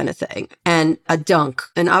one-up kind of thing and a dunk.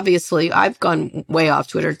 And obviously, I've gone way off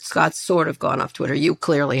Twitter. Scott's sort of gone off Twitter. You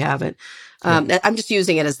clearly haven't. I'm just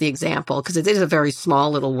using it as the example because it is a very small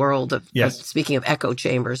little world of speaking of echo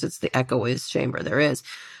chambers. It's the echoist chamber there is.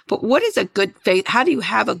 But what is a good faith? How do you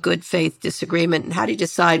have a good faith disagreement? And how do you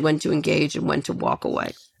decide when to engage and when to walk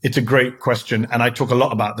away? It's a great question. And I talk a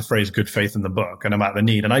lot about the phrase good faith in the book and about the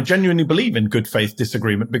need. And I genuinely believe in good faith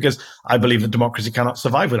disagreement because I believe that democracy cannot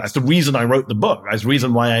survive with that. That's the reason I wrote the book. That's the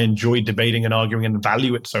reason why I enjoy debating and arguing and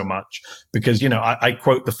value it so much. Because, I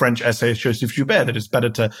quote the French essayist Joseph Joubert that it's better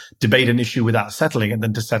to debate an issue without settling it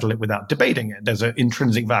than to settle it without debating it. There's an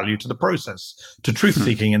intrinsic value to the process, to truth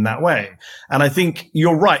seeking in that way. And I think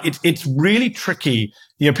you're right. It's really tricky.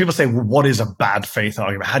 People say, well, what is a bad faith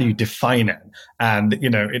argument? How do you define it? And,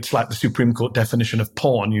 it's like the Supreme Court definition of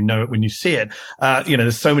porn. You know it when you see it.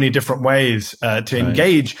 There's so many different ways to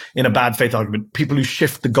engage in a bad faith argument. People who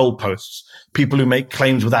shift the goalposts, people who make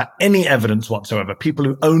claims without any evidence whatsoever, people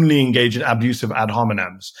who only engage in abusive ad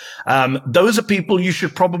hominems. Those are people you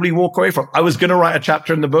should probably walk away from. I was going to write a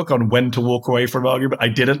chapter in the book on when to walk away from an argument. I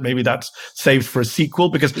didn't. Maybe that's saved for a sequel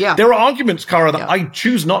because there are arguments, Cara, that I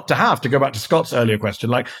choose not to have, to go back to Scott's earlier question.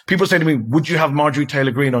 Like people say to me, would you have Marjorie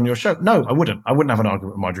Taylor Greene on your show? No, I wouldn't. I wouldn't have an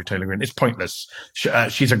argument with Marjorie Taylor Greene. It's pointless.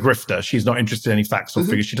 She's a grifter. She's not interested in any facts or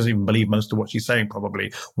figures. She doesn't even believe most of what she's saying,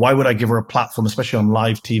 probably. Why would I give her a platform, especially on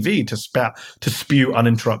live TV, to spew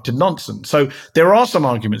uninterrupted nonsense? So there are some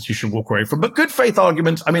arguments you should walk away from, but good faith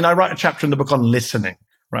arguments. I mean, I write a chapter in the book on listening.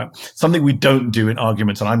 Right. Something we don't do in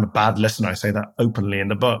arguments. And I'm a bad listener. I say that openly in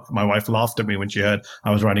the book. My wife laughed at me when she heard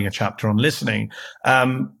I was writing a chapter on listening.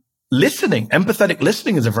 Listening, empathetic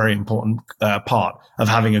listening is a very important part of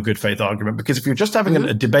having a good faith argument, because if you're just having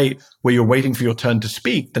a debate where you're waiting for your turn to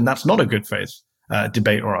speak, then that's not a good faith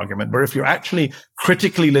debate or argument. But if you're actually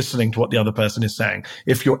critically listening to what the other person is saying,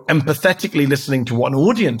 if you're empathetically listening to what an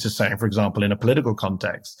audience is saying, for example, in a political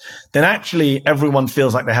context, then actually everyone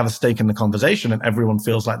feels like they have a stake in the conversation and everyone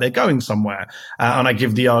feels like they're going somewhere. And I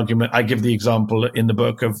give the example in the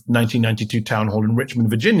book of 1992 town hall in Richmond,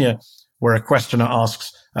 Virginia, where a questioner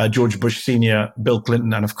asks George Bush Sr., Bill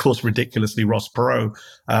Clinton, and of course, ridiculously, Ross Perot,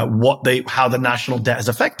 how the national debt has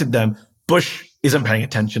affected them. Bush isn't paying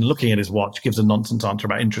attention, looking at his watch, gives a nonsense answer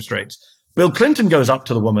about interest rates. Bill Clinton goes up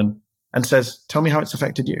to the woman and says, tell me how it's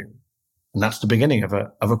affected you. And that's the beginning of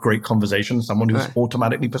a great conversation, someone who's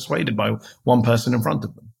automatically persuaded by one person in front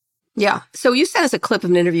of them. Yeah. So you sent us a clip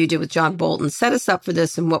of an interview you did with John Bolton. Set us up for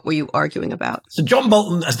this, and what were you arguing about? So John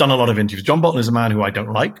Bolton has done a lot of interviews. John Bolton is a man who I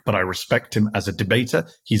don't like, but I respect him as a debater.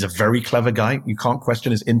 He's a very clever guy. You can't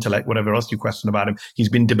question his intellect, whatever else you question about him. He's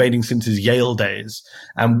been debating since his Yale days.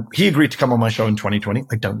 And he agreed to come on my show in 2020.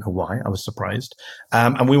 I don't know why. I was surprised.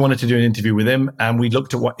 And we wanted to do an interview with him, and we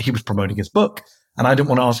looked at what he was promoting his book. And I didn't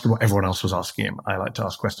want to ask him what everyone else was asking him. I like to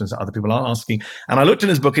ask questions that other people aren't asking. And I looked in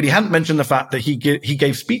his book, and he hadn't mentioned the fact that he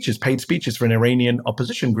gave speeches, paid speeches for an Iranian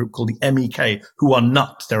opposition group called the MEK, who are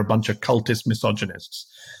nuts. They're a bunch of cultist misogynists.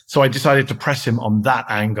 So I decided to press him on that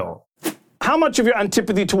angle. How much of your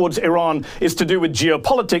antipathy towards Iran is to do with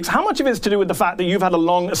geopolitics? How much of it is to do with the fact that you've had a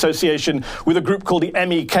long association with a group called the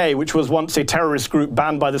MEK, which was once a terrorist group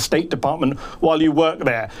banned by the State Department while you worked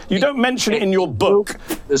there? You don't mention it in your book.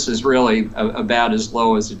 This is really about as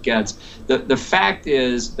low as it gets. The fact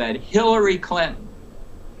is that Hillary Clinton,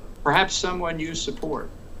 perhaps someone you support,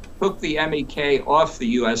 took the MEK off the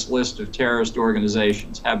U.S. list of terrorist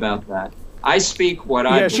organizations. How about that? I speak what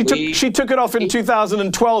I believe. She took it off in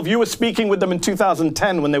 2012. You were speaking with them in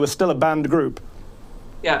 2010 when they were still a banned group.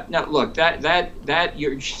 Yeah, no, look, that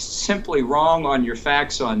you're simply wrong on your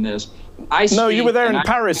facts on this. No, you were there in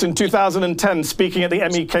Paris in 2010 speaking at the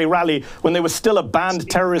MEK rally when they were still a banned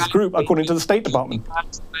terrorist group, according to the State Department.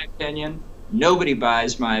 Nobody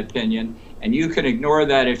buys my opinion, and you can ignore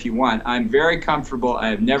that if you want. I'm very comfortable. I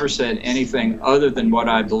have never said anything other than what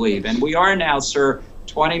I believe. And we are now, sir,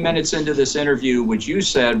 20 minutes into this interview, which you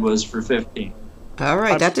said was for 15. All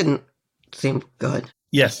right. That didn't seem good.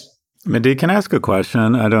 Yes. Mehdi, can I ask a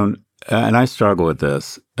question? I struggle with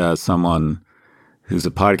this as someone who's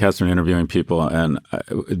a podcaster and interviewing people. And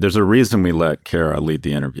there's a reason we let Cara lead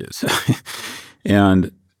the interviews.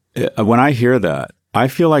 And when I hear that, I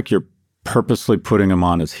feel like you're purposely putting him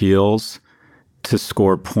on his heels to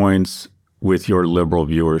score points with your liberal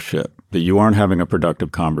viewership, that you aren't having a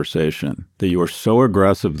productive conversation, that you are so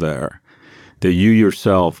aggressive there that you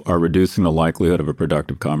yourself are reducing the likelihood of a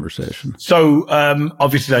productive conversation. So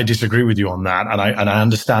obviously I disagree with you on that. And I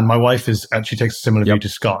understand my wife actually takes a similar view to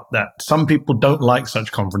Scott, that some people don't like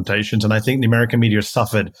such confrontations. And I think the American media has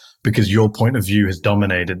suffered because your point of view has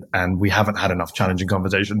dominated and we haven't had enough challenging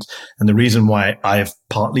conversations. And the reason why I have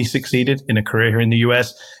partly succeeded in a career here in the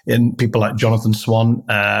US, and people like Jonathan Swan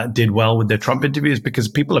did well with their Trump interviews, because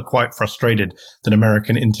people are quite frustrated that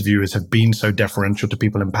American interviewers have been so deferential to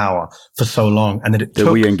people in power for so long, and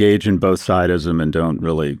that we engage in both sidism and don't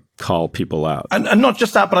really call people out. And not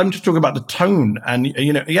just that, but I'm just talking about the tone. And,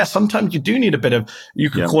 sometimes you do need a bit of,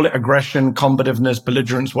 you could call it aggression, combativeness,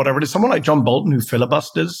 belligerence, whatever it is. Someone like John Bolton, who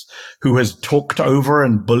filibusters, who has talked over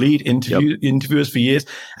and bullied interviewers for years.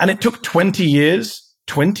 And it took 20 years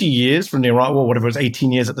from the Iraq War, whatever it was,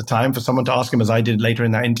 18 years at the time, for someone to ask him, as I did later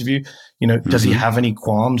in that interview, does he have any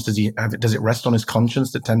qualms? Does it rest on his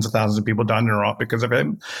conscience that tens of thousands of people died in Iraq because of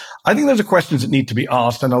him? I think those are questions that need to be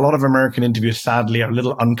asked. And a lot of American interviewers, sadly, are a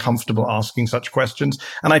little uncomfortable asking such questions.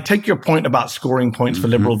 And I take your point about scoring points for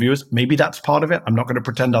liberal viewers. Maybe that's part of it. I'm not going to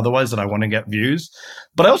pretend otherwise, that I want to get views.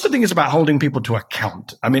 But I also think it's about holding people to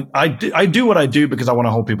account. I mean, I do what I do because I want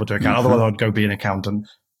to hold people to account. Otherwise, I'd go be an accountant.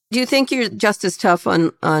 Do you think you're just as tough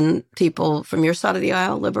on people from your side of the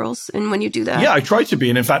aisle, liberals, and when you do that? Yeah, I try to be.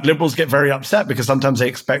 And in fact, liberals get very upset because sometimes they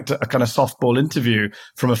expect a kind of softball interview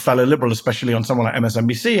from a fellow liberal, especially on someone like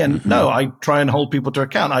MSNBC. And no, I try and hold people to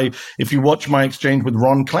account. If you watch my exchange with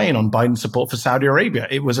Ron Klain on Biden's support for Saudi Arabia,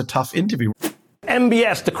 it was a tough interview.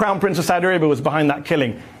 MBS, the Crown Prince of Saudi Arabia, was behind that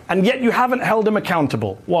killing. And yet you haven't held him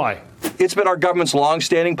accountable. Why? It's been our government's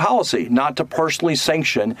long-standing policy not to personally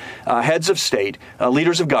sanction heads of state,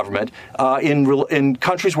 leaders of government, in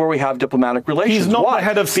countries where we have diplomatic relations. He's not the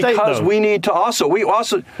head of state, because we need to also.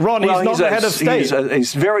 Ron, he's not the head of state.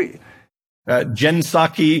 He's very. Jen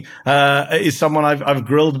Psaki is someone I've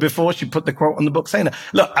grilled before. She put the quote on the book saying,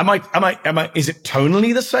 "Look, is it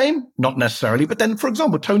tonally the same? Not necessarily, but then, for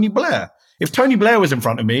example, Tony Blair. If Tony Blair was in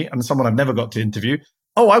front of me and someone I've never got to interview,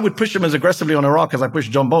 I would push him as aggressively on Iraq as I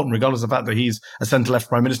pushed John Bolton, regardless of the fact that he's a centre-left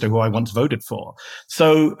prime minister who I once voted for.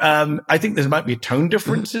 So I think there might be tone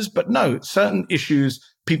differences, but no, certain issues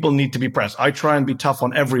people need to be pressed. I try and be tough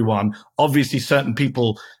on everyone. Obviously, certain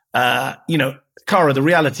people, Cara, the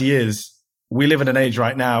reality is we live in an age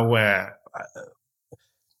right now where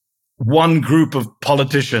one group of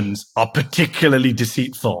politicians are particularly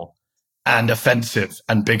deceitful and offensive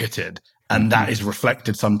and bigoted. And that is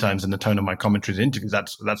reflected sometimes in the tone of my commentaries and interviews.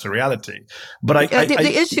 That's a reality. But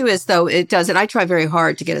the issue is, though, it does, and I try very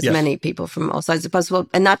hard to get as many people from all sides as possible,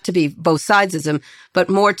 and not to be both sidesism, but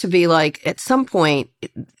more to be like, at some point,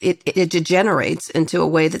 it degenerates into a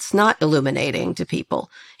way that's not illuminating to people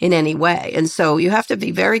in any way. And so you have to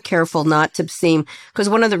be very careful not to seem, because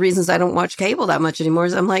one of the reasons I don't watch cable that much anymore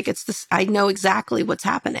is I'm like, I know exactly what's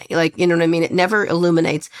happening. Like, you know what I mean? It never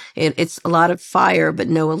illuminates. It's a lot of fire, but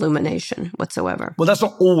no illumination whatsoever. Well, that's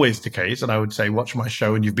not always the case. And I would say, watch my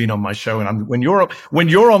show, and you've been on my show. And when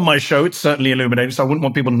you're on my show, it's certainly illuminating. So I wouldn't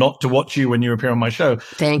want people not to watch you when you appear on my show.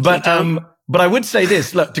 Thank you. But I would say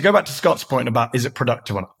this, look, to go back to Scott's point about, is it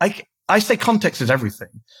productive or not? I say context is everything.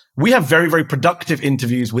 We have very, very productive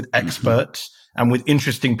interviews with experts and with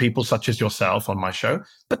interesting people such as yourself on my show.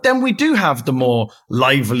 But then we do have the more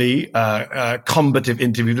lively, combative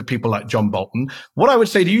interviews with people like John Bolton. What I would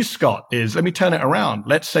say to you, Scott, is let me turn it around.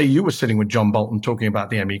 Let's say you were sitting with John Bolton talking about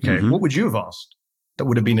the MEK. What would you have asked that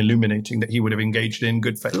would have been illuminating, that he would have engaged in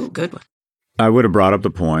good faith? Ooh, good one. I would have brought up the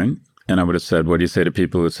point, and I would have said, what do you say to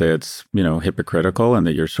people who say it's, hypocritical and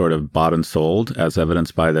that you're sort of bought and sold as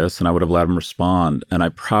evidenced by this? And I would have let them respond. And I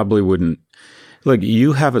probably wouldn't. Look,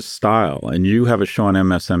 you have a style and you have a show on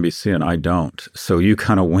MSNBC and I don't. So you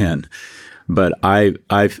kind of win. But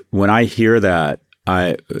when I hear that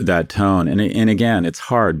tone, and again, it's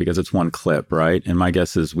hard because it's one clip, right? And my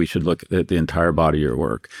guess is we should look at the entire body of your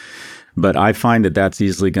work. But I find that that's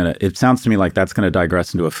easily it sounds to me like that's going to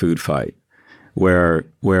digress into a food fight where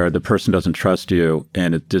the person doesn't trust you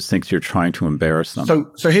and it just thinks you're trying to embarrass them.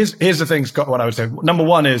 So here's the thing, Scott, what I would say. Number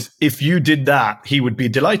one is, if you did that, he would be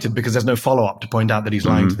delighted because there's no follow-up to point out that he's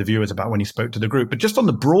lying to the viewers about when he spoke to the group. But just on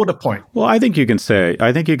the broader point. Well, I think you can say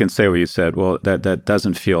what you said. Well, that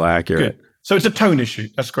doesn't feel accurate. Good. So it's a tone issue.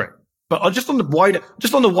 That's great. But just on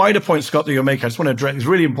the wider point, Scott, that you're making, I just want to address this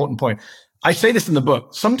really important point. I say this in the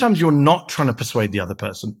book. Sometimes you're not trying to persuade the other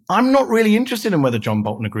person. I'm not really interested in whether John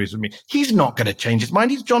Bolton agrees with me. He's not going to change his mind.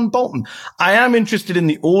 He's John Bolton. I am interested in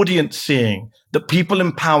the audience seeing that people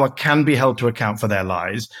in power can be held to account for their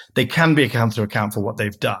lies. They can be held to account for what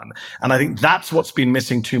they've done. And I think that's what's been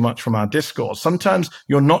missing too much from our discourse. Sometimes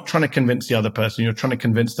you're not trying to convince the other person. You're trying to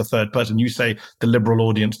convince the third person. You say the liberal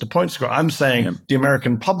audience to point score. I'm saying the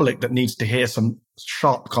American public that needs to hear some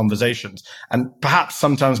sharp conversations. And perhaps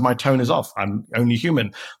sometimes my tone is off. I'm only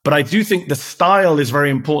human. But I do think the style is very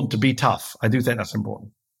important to be tough. I do think that's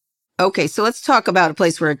important. Okay, so let's talk about a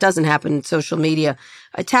place where it doesn't happen in social media.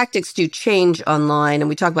 Tactics do change online, and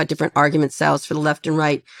we talk about different argument styles for the left and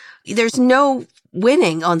right. There's no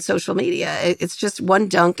winning on social media. It's just one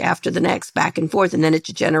dunk after the next, back and forth, and then it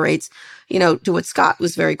degenerates, to what Scott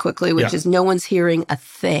was very quickly, which is no one's hearing a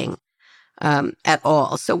thing at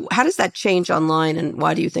all. So how does that change online, and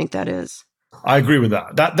why do you think that is? I agree with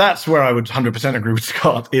that. That's where I would 100% agree with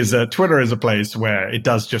Scott, is Twitter is a place where it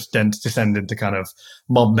does just descend into kind of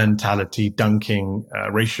mob mentality, dunking,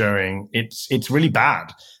 ratioing. It's really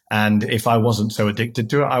bad. And if I wasn't so addicted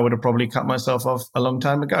to it, I would have probably cut myself off a long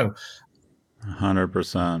time ago.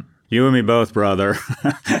 100%. You and me both, brother.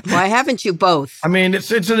 Why haven't you both? I mean, it's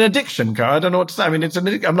an addiction, Carl. I don't know what to say. I mean,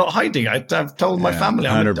 I'm not hiding. I've told my family.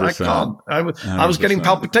 I can't. I was getting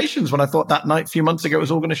palpitations when I thought that night a few months ago it was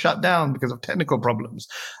all going to shut down because of technical problems.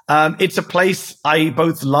 It's a place I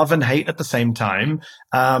both love and hate at the same time.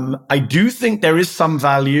 I do think there is some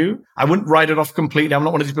value. I wouldn't write it off completely. I'm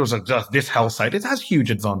not one of these people who says, this hell site. It has huge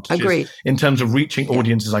advantages. Agreed. In terms of reaching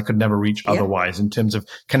audiences I could never reach otherwise, in terms of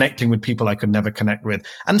connecting with people I could never connect with.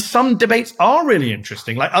 And some debates are really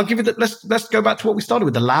interesting. Like, I'll give you that. Let's go back to what we started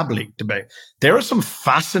with, the lab leak debate. There are some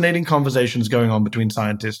fascinating conversations going on between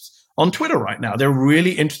scientists on Twitter right now. They're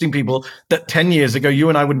really interesting people that 10 years ago, you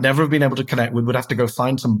and I would never have been able to connect with, would have to go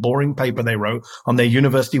find some boring paper they wrote on their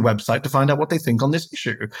university website to find out what they think on this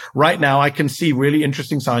issue. Right now, I can see really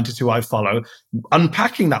interesting scientists who I follow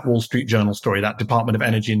unpacking that Wall Street Journal story, that Department of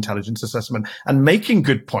Energy Intelligence assessment, and making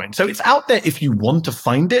good points. So it's out there if you want to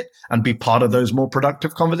find it and be part of those more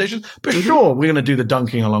productive conversations. But sure, we're going to do the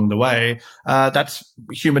dunking along the way. That's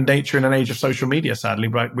human nature in an age of social media, sadly,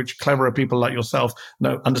 right? Which cleverer people like yourself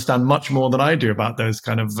understand much more than I do about those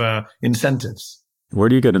kind of incentives. Where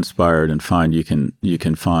do you get inspired and find you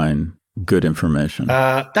can find good information?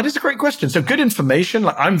 That is a great question. So good information,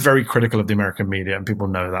 like, I'm very critical of the American media, and people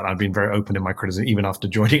know that. I've been very open in my criticism, even after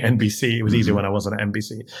joining NBC. It was easier when I wasn't at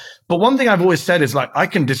NBC. But one thing I've always said is, like, I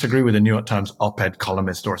can disagree with a New York Times op-ed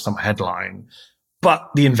columnist or some headline, but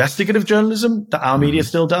the investigative journalism that our media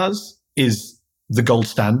still does is the gold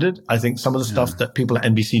standard. I think some of the stuff that people at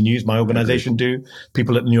NBC News, my organization, do,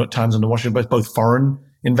 people at the New York Times and the Washington Post, both foreign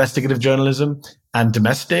investigative journalism and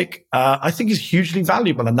domestic, I think is hugely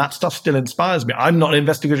valuable. And that stuff still inspires me. I'm not an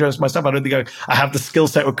investigative journalist myself. I don't think I have the skill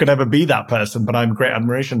set or could ever be that person, but I have great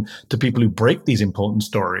admiration to people who break these important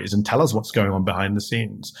stories and tell us what's going on behind the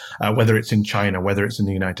scenes, whether it's in China, whether it's in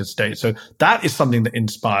the United States. So that is something that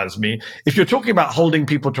inspires me. If you're talking about holding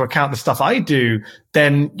people to account, the stuff I do,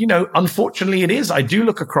 then, unfortunately it is. I do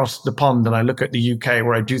look across the pond and I look at the UK,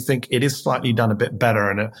 where I do think it is slightly done a bit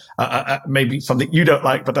better, and maybe something you don't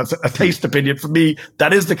like, but that's a taste opinion. For me,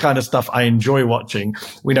 that is the kind of stuff I enjoy watching.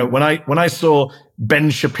 When I saw Ben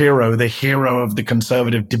Shapiro, the hero of the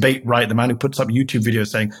conservative debate right, the man who puts up YouTube videos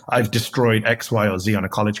saying, I've destroyed X, Y, or Z on a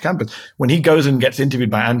college campus, when he goes and gets interviewed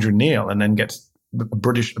by Andrew Neil and then gets a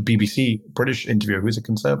BBC British interviewer who's a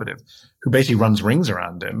conservative, who basically runs rings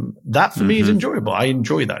around him. That for me is enjoyable. I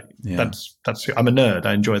enjoy that. Yeah. I'm a nerd.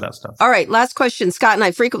 I enjoy that stuff. All right. Last question. Scott and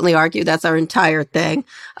I frequently argue. That's our entire thing.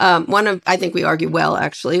 I think we argue well,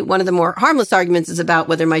 actually. One of the more harmless arguments is about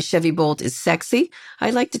whether my Chevy Bolt is sexy.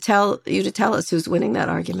 I'd like to tell us who's winning that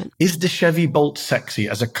argument. Is the Chevy Bolt sexy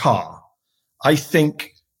as a car? I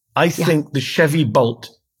think the Chevy Bolt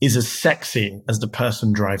is as sexy as the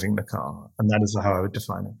person driving the car. And that is how I would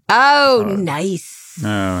define it. Oh, nice.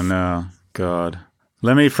 Oh, no. God.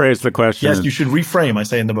 Let me phrase the question. Yes, you should reframe. I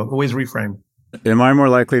say in the book, always reframe. Am I more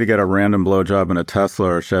likely to get a random blowjob in a Tesla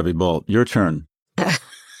or a Chevy Bolt? Your turn. This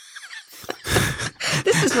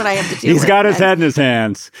is what I have to do. He's got his head in his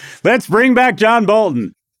hands. Let's bring back John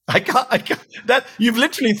Bolton. I can't. That you've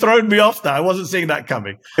literally thrown me off there. I wasn't seeing that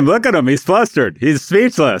coming. Look at him. He's flustered. He's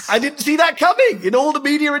speechless. I didn't see that coming. In all the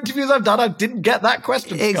media interviews I've done, I didn't get that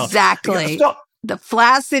question, Scott. Exactly. Stop. The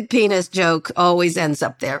flaccid penis joke always ends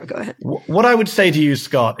up there. Go ahead. What I would say to you,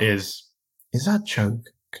 Scott, is that joke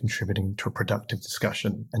contributing to a productive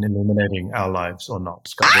discussion and illuminating our lives or not,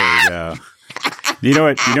 Scott? There you go.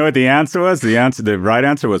 You know what the answer was? The right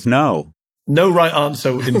answer was no. No right answer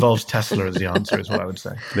involves Tesla as the answer, is what I would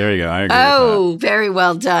say. There you go. I agree with that. Very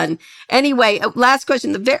well done. Anyway, last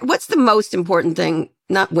question. What's the most important thing?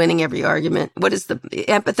 Not winning every argument. What is the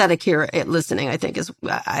empathetic here at listening,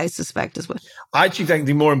 I suspect is what. I actually think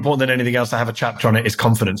the more important than anything else, I have a chapter on it, is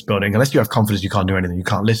confidence building. Unless you have confidence, you can't do anything. You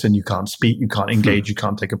can't listen, you can't speak, you can't engage, you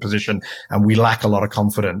can't take a position. And we lack a lot of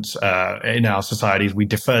confidence in our societies. We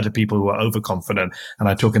defer to people who are overconfident. And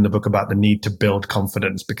I talk in the book about the need to build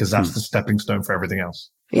confidence, because that's the stepping stone for everything else.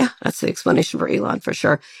 Yeah, that's the explanation for Elon for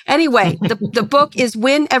sure. Anyway, the book is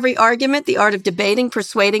Win Every Argument, The Art of Debating,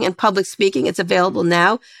 Persuading, and Public Speaking. It's available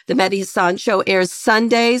now. The Mehdi Hasan Show airs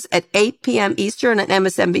Sundays at 8 p.m. Eastern on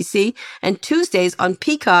MSNBC and Tuesdays on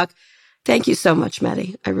Peacock. Thank you so much,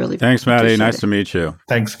 Mehdi. I really Thanks, Mehdi. Nice to meet you.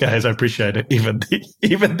 Thanks, guys. I appreciate it. Even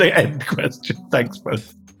the end question. Thanks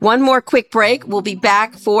both. One more quick break. We'll be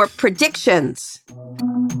back for predictions.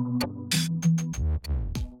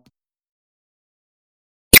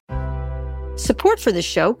 Support for this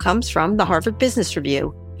show comes from the Harvard Business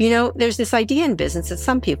Review. You know, there's this idea in business that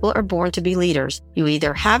some people are born to be leaders. You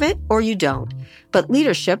either have it or you don't. But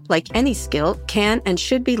leadership, like any skill, can and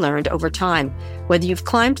should be learned over time. Whether you've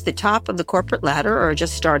climbed to the top of the corporate ladder or are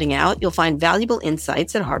just starting out, you'll find valuable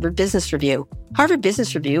insights at Harvard Business Review. Harvard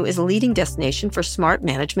Business Review is a leading destination for smart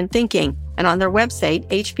management thinking. And on their website,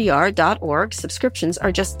 hbr.org, subscriptions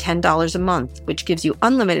are just $10 a month, which gives you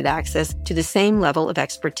unlimited access to the same level of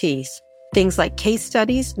expertise. Things like case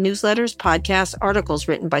studies, newsletters, podcasts, articles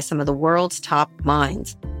written by some of the world's top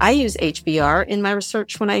minds. I use HBR in my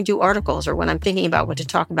research when I do articles or when I'm thinking about what to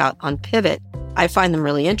talk about on Pivot. I find them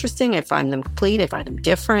really interesting. I find them complete. I find them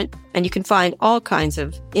different. And you can find all kinds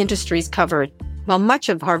of industries covered. While much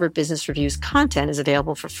of Harvard Business Review's content is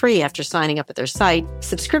available for free after signing up at their site,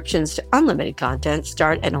 subscriptions to unlimited content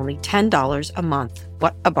start at only $10 a month.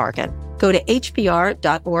 What a bargain. Go to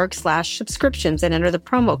hbr.org/subscriptions and enter the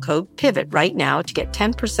promo code PIVOT right now to get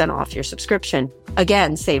 10% off your subscription.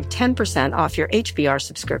 Again, save 10% off your HBR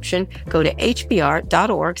subscription. Go to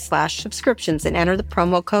hbr.org/subscriptions and enter the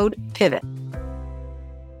promo code PIVOT.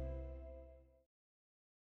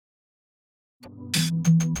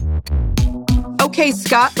 Okay,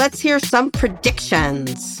 Scott, let's hear some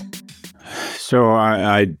predictions. So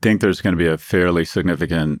I think there's going to be a fairly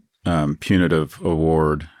significant punitive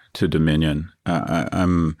award to Dominion.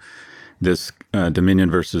 I'm this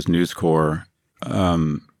Dominion versus News Corp.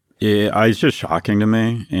 It's just shocking to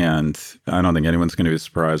me, and I don't think anyone's going to be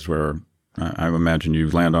surprised where I imagine you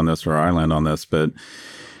land on this or I land on this. But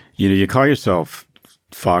you call yourself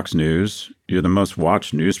Fox News. You're the most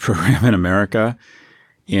watched news program in America,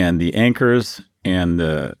 and the anchors and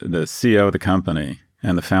the CEO of the company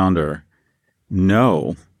and the founder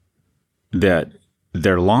know that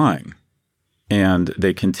they're lying. And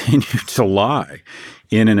they continue to lie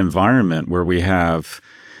in an environment where we have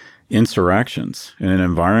insurrections, in an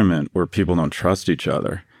environment where people don't trust each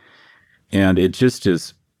other. And it just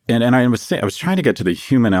is. And I was trying to get to the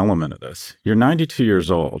human element of this. You're 92 years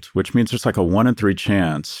old, which means there's like a 1 in 3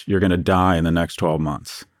 chance you're going to die in the next 12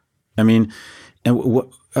 months. I mean, and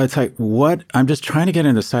it's like, what? I'm just trying to get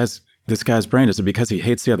into this guy's brain. Is it because he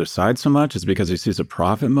hates the other side so much? Is it because he sees a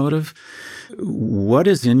profit motive? What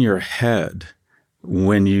is in your head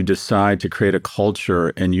when you decide to create a culture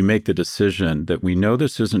and you make the decision that we know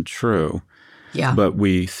this isn't true, but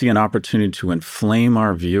we see an opportunity to inflame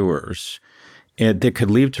our viewers, and that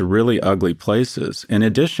could lead to really ugly places? In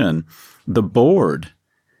addition, the board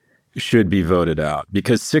should be voted out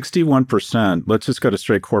because 61%, let's just go to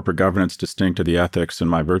straight corporate governance distinct to the ethics and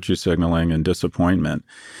my virtue signaling and disappointment.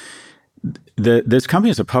 This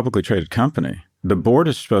company is a publicly traded company. The board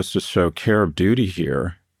is supposed to show care of duty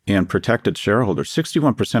here and protect its shareholders.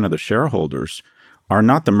 61% of the shareholders are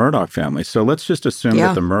not the Murdoch family. So let's just assume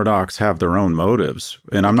that the Murdochs have their own motives.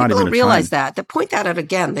 And I'm not even going to realize that. To point that out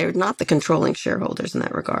again, they're not the controlling shareholders in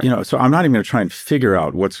that regard. So I'm not even going to try and figure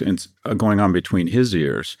out what's going on between his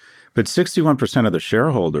ears. But 61% of the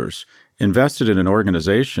shareholders invested in an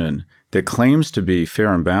organization that claims to be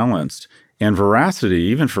fair and balanced, and veracity,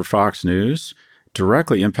 even for Fox News,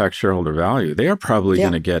 directly impacts shareholder value. They are probably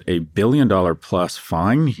going to get $1 billion plus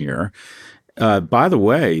fine here. By the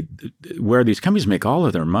way, where these companies make all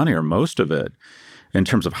of their money, or most of it, in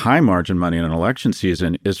terms of high margin money in an election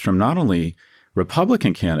season, is from not only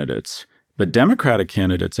Republican candidates, but Democratic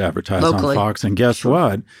candidates advertise locally on Fox. And guess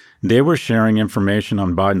what? They were sharing information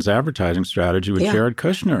on Biden's advertising strategy with Jared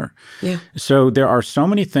Kushner. So there are so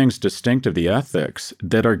many things distinct of the ethics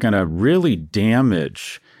that are going to really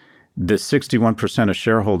damage the 61% of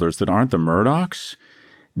shareholders that aren't the Murdochs.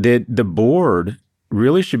 That the board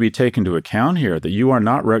really should be taken into account here, that you're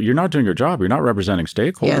not doing your job. You're not representing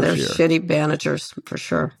stakeholders here. Yeah, they're shitty managers for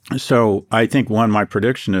sure. So I think, my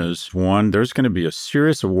prediction is, there's going to be a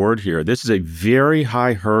serious award here. This is a very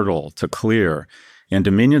high hurdle to clear, and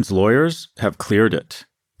Dominion's lawyers have cleared it.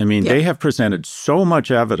 I mean, they have presented so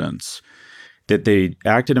much evidence that they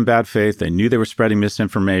acted in bad faith. They knew they were spreading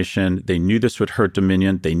misinformation. They knew this would hurt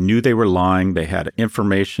Dominion. They knew they were lying. They had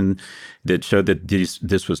information that showed that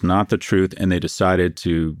this was not the truth, and they decided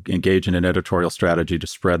to engage in an editorial strategy to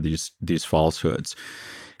spread these falsehoods.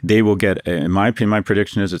 they will get, in my opinion, my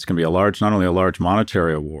prediction is it's going to be not only a large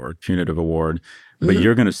monetary award, punitive award, but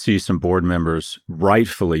you're going to see some board members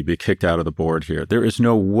rightfully be kicked out of the board here. There is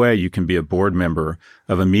no way you can be a board member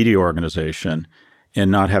of a media organization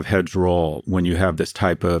and not have heads roll when you have this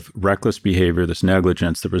type of reckless behavior, this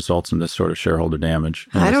negligence that results in this sort of shareholder damage.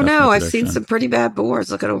 I don't know. I've seen some pretty bad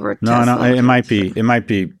boards. Look at over at Tesla. No, it might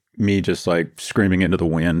be me just like screaming into the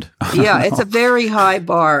wind. Yeah, it's a very high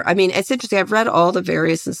bar. I mean, it's interesting. I've read all the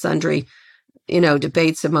various and sundry,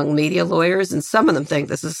 debates among media lawyers, and some of them think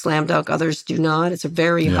this is a slam dunk. Others do not. It's a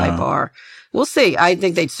very high bar. We'll see. I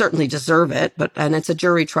think they certainly deserve it, and it's a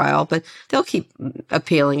jury trial, but they'll keep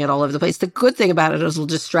appealing it all over the place. The good thing about it is it'll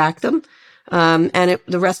distract them.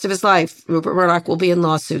 The rest of his life, Rupert Murdoch will be in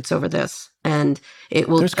lawsuits over this, and it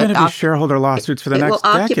will. There's going to be shareholder lawsuits for the next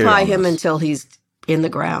decade. It will occupy him until he's in the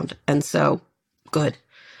ground, and so good.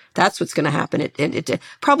 That's what's going to happen. It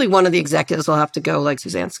probably one of the executives will have to go, like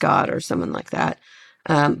Suzanne Scott or someone like that.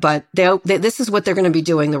 But this is what they're going to be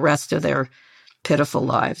doing the rest of their pitiful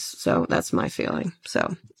lives. So that's my feeling.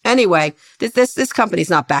 So anyway, this company's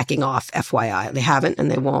not backing off, FYI. They haven't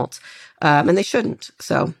and they won't. And they shouldn't.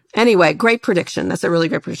 So anyway, great prediction. That's a really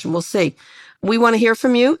great prediction. We'll see. We want to hear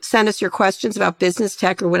from you. Send us your questions about business,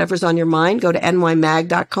 tech, or whatever's on your mind. Go to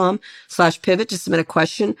nymag.com/pivot to submit a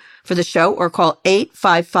question for the show or call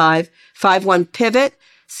 855-51-PIVOT.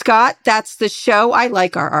 Scott, that's the show. I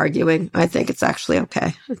like our arguing. I think it's actually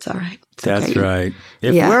okay. It's all right. That's right.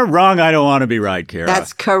 If we're wrong, I don't want to be right, Kara.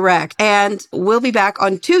 That's correct. And we'll be back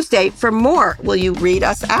on Tuesday for more. Will you read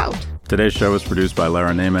us out? Today's show was produced by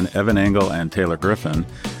Lara Naiman, Evan Engel, and Taylor Griffin.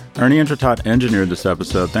 Ernie Intratot engineered this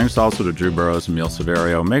episode. Thanks also to Drew Burrows and Emil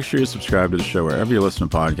Severio. Make sure you subscribe to the show wherever you listen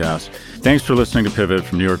to podcasts. Thanks for listening to Pivot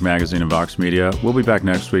from New York Magazine and Vox Media. We'll be back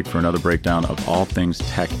next week for another breakdown of all things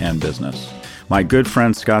tech and business. My good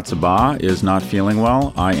friend Scott Sabah is not feeling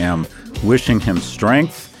well. I am wishing him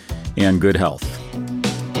strength and good health.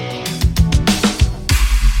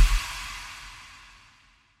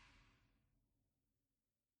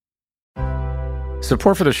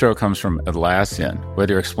 Support for the show comes from Atlassian.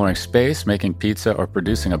 Whether you're exploring space, making pizza, or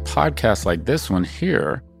producing a podcast like this one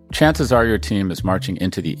here, chances are your team is marching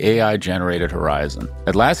into the AI-generated horizon.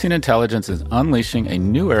 Atlassian Intelligence is unleashing a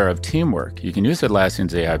new era of teamwork. You can use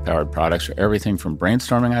Atlassian's AI-powered products for everything from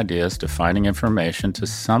brainstorming ideas to finding information to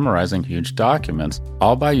summarizing huge documents,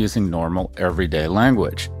 all by using normal, everyday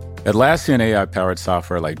language. Atlassian AI-powered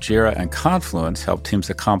software like Jira and Confluence help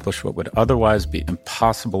teams accomplish what would otherwise be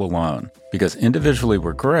impossible alone. Because individually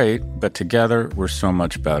we're great, but together we're so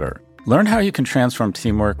much better. Learn how you can transform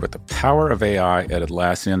teamwork with the power of AI at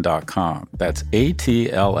Atlassian.com. That's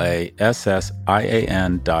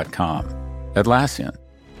Atlassian.com. Atlassian.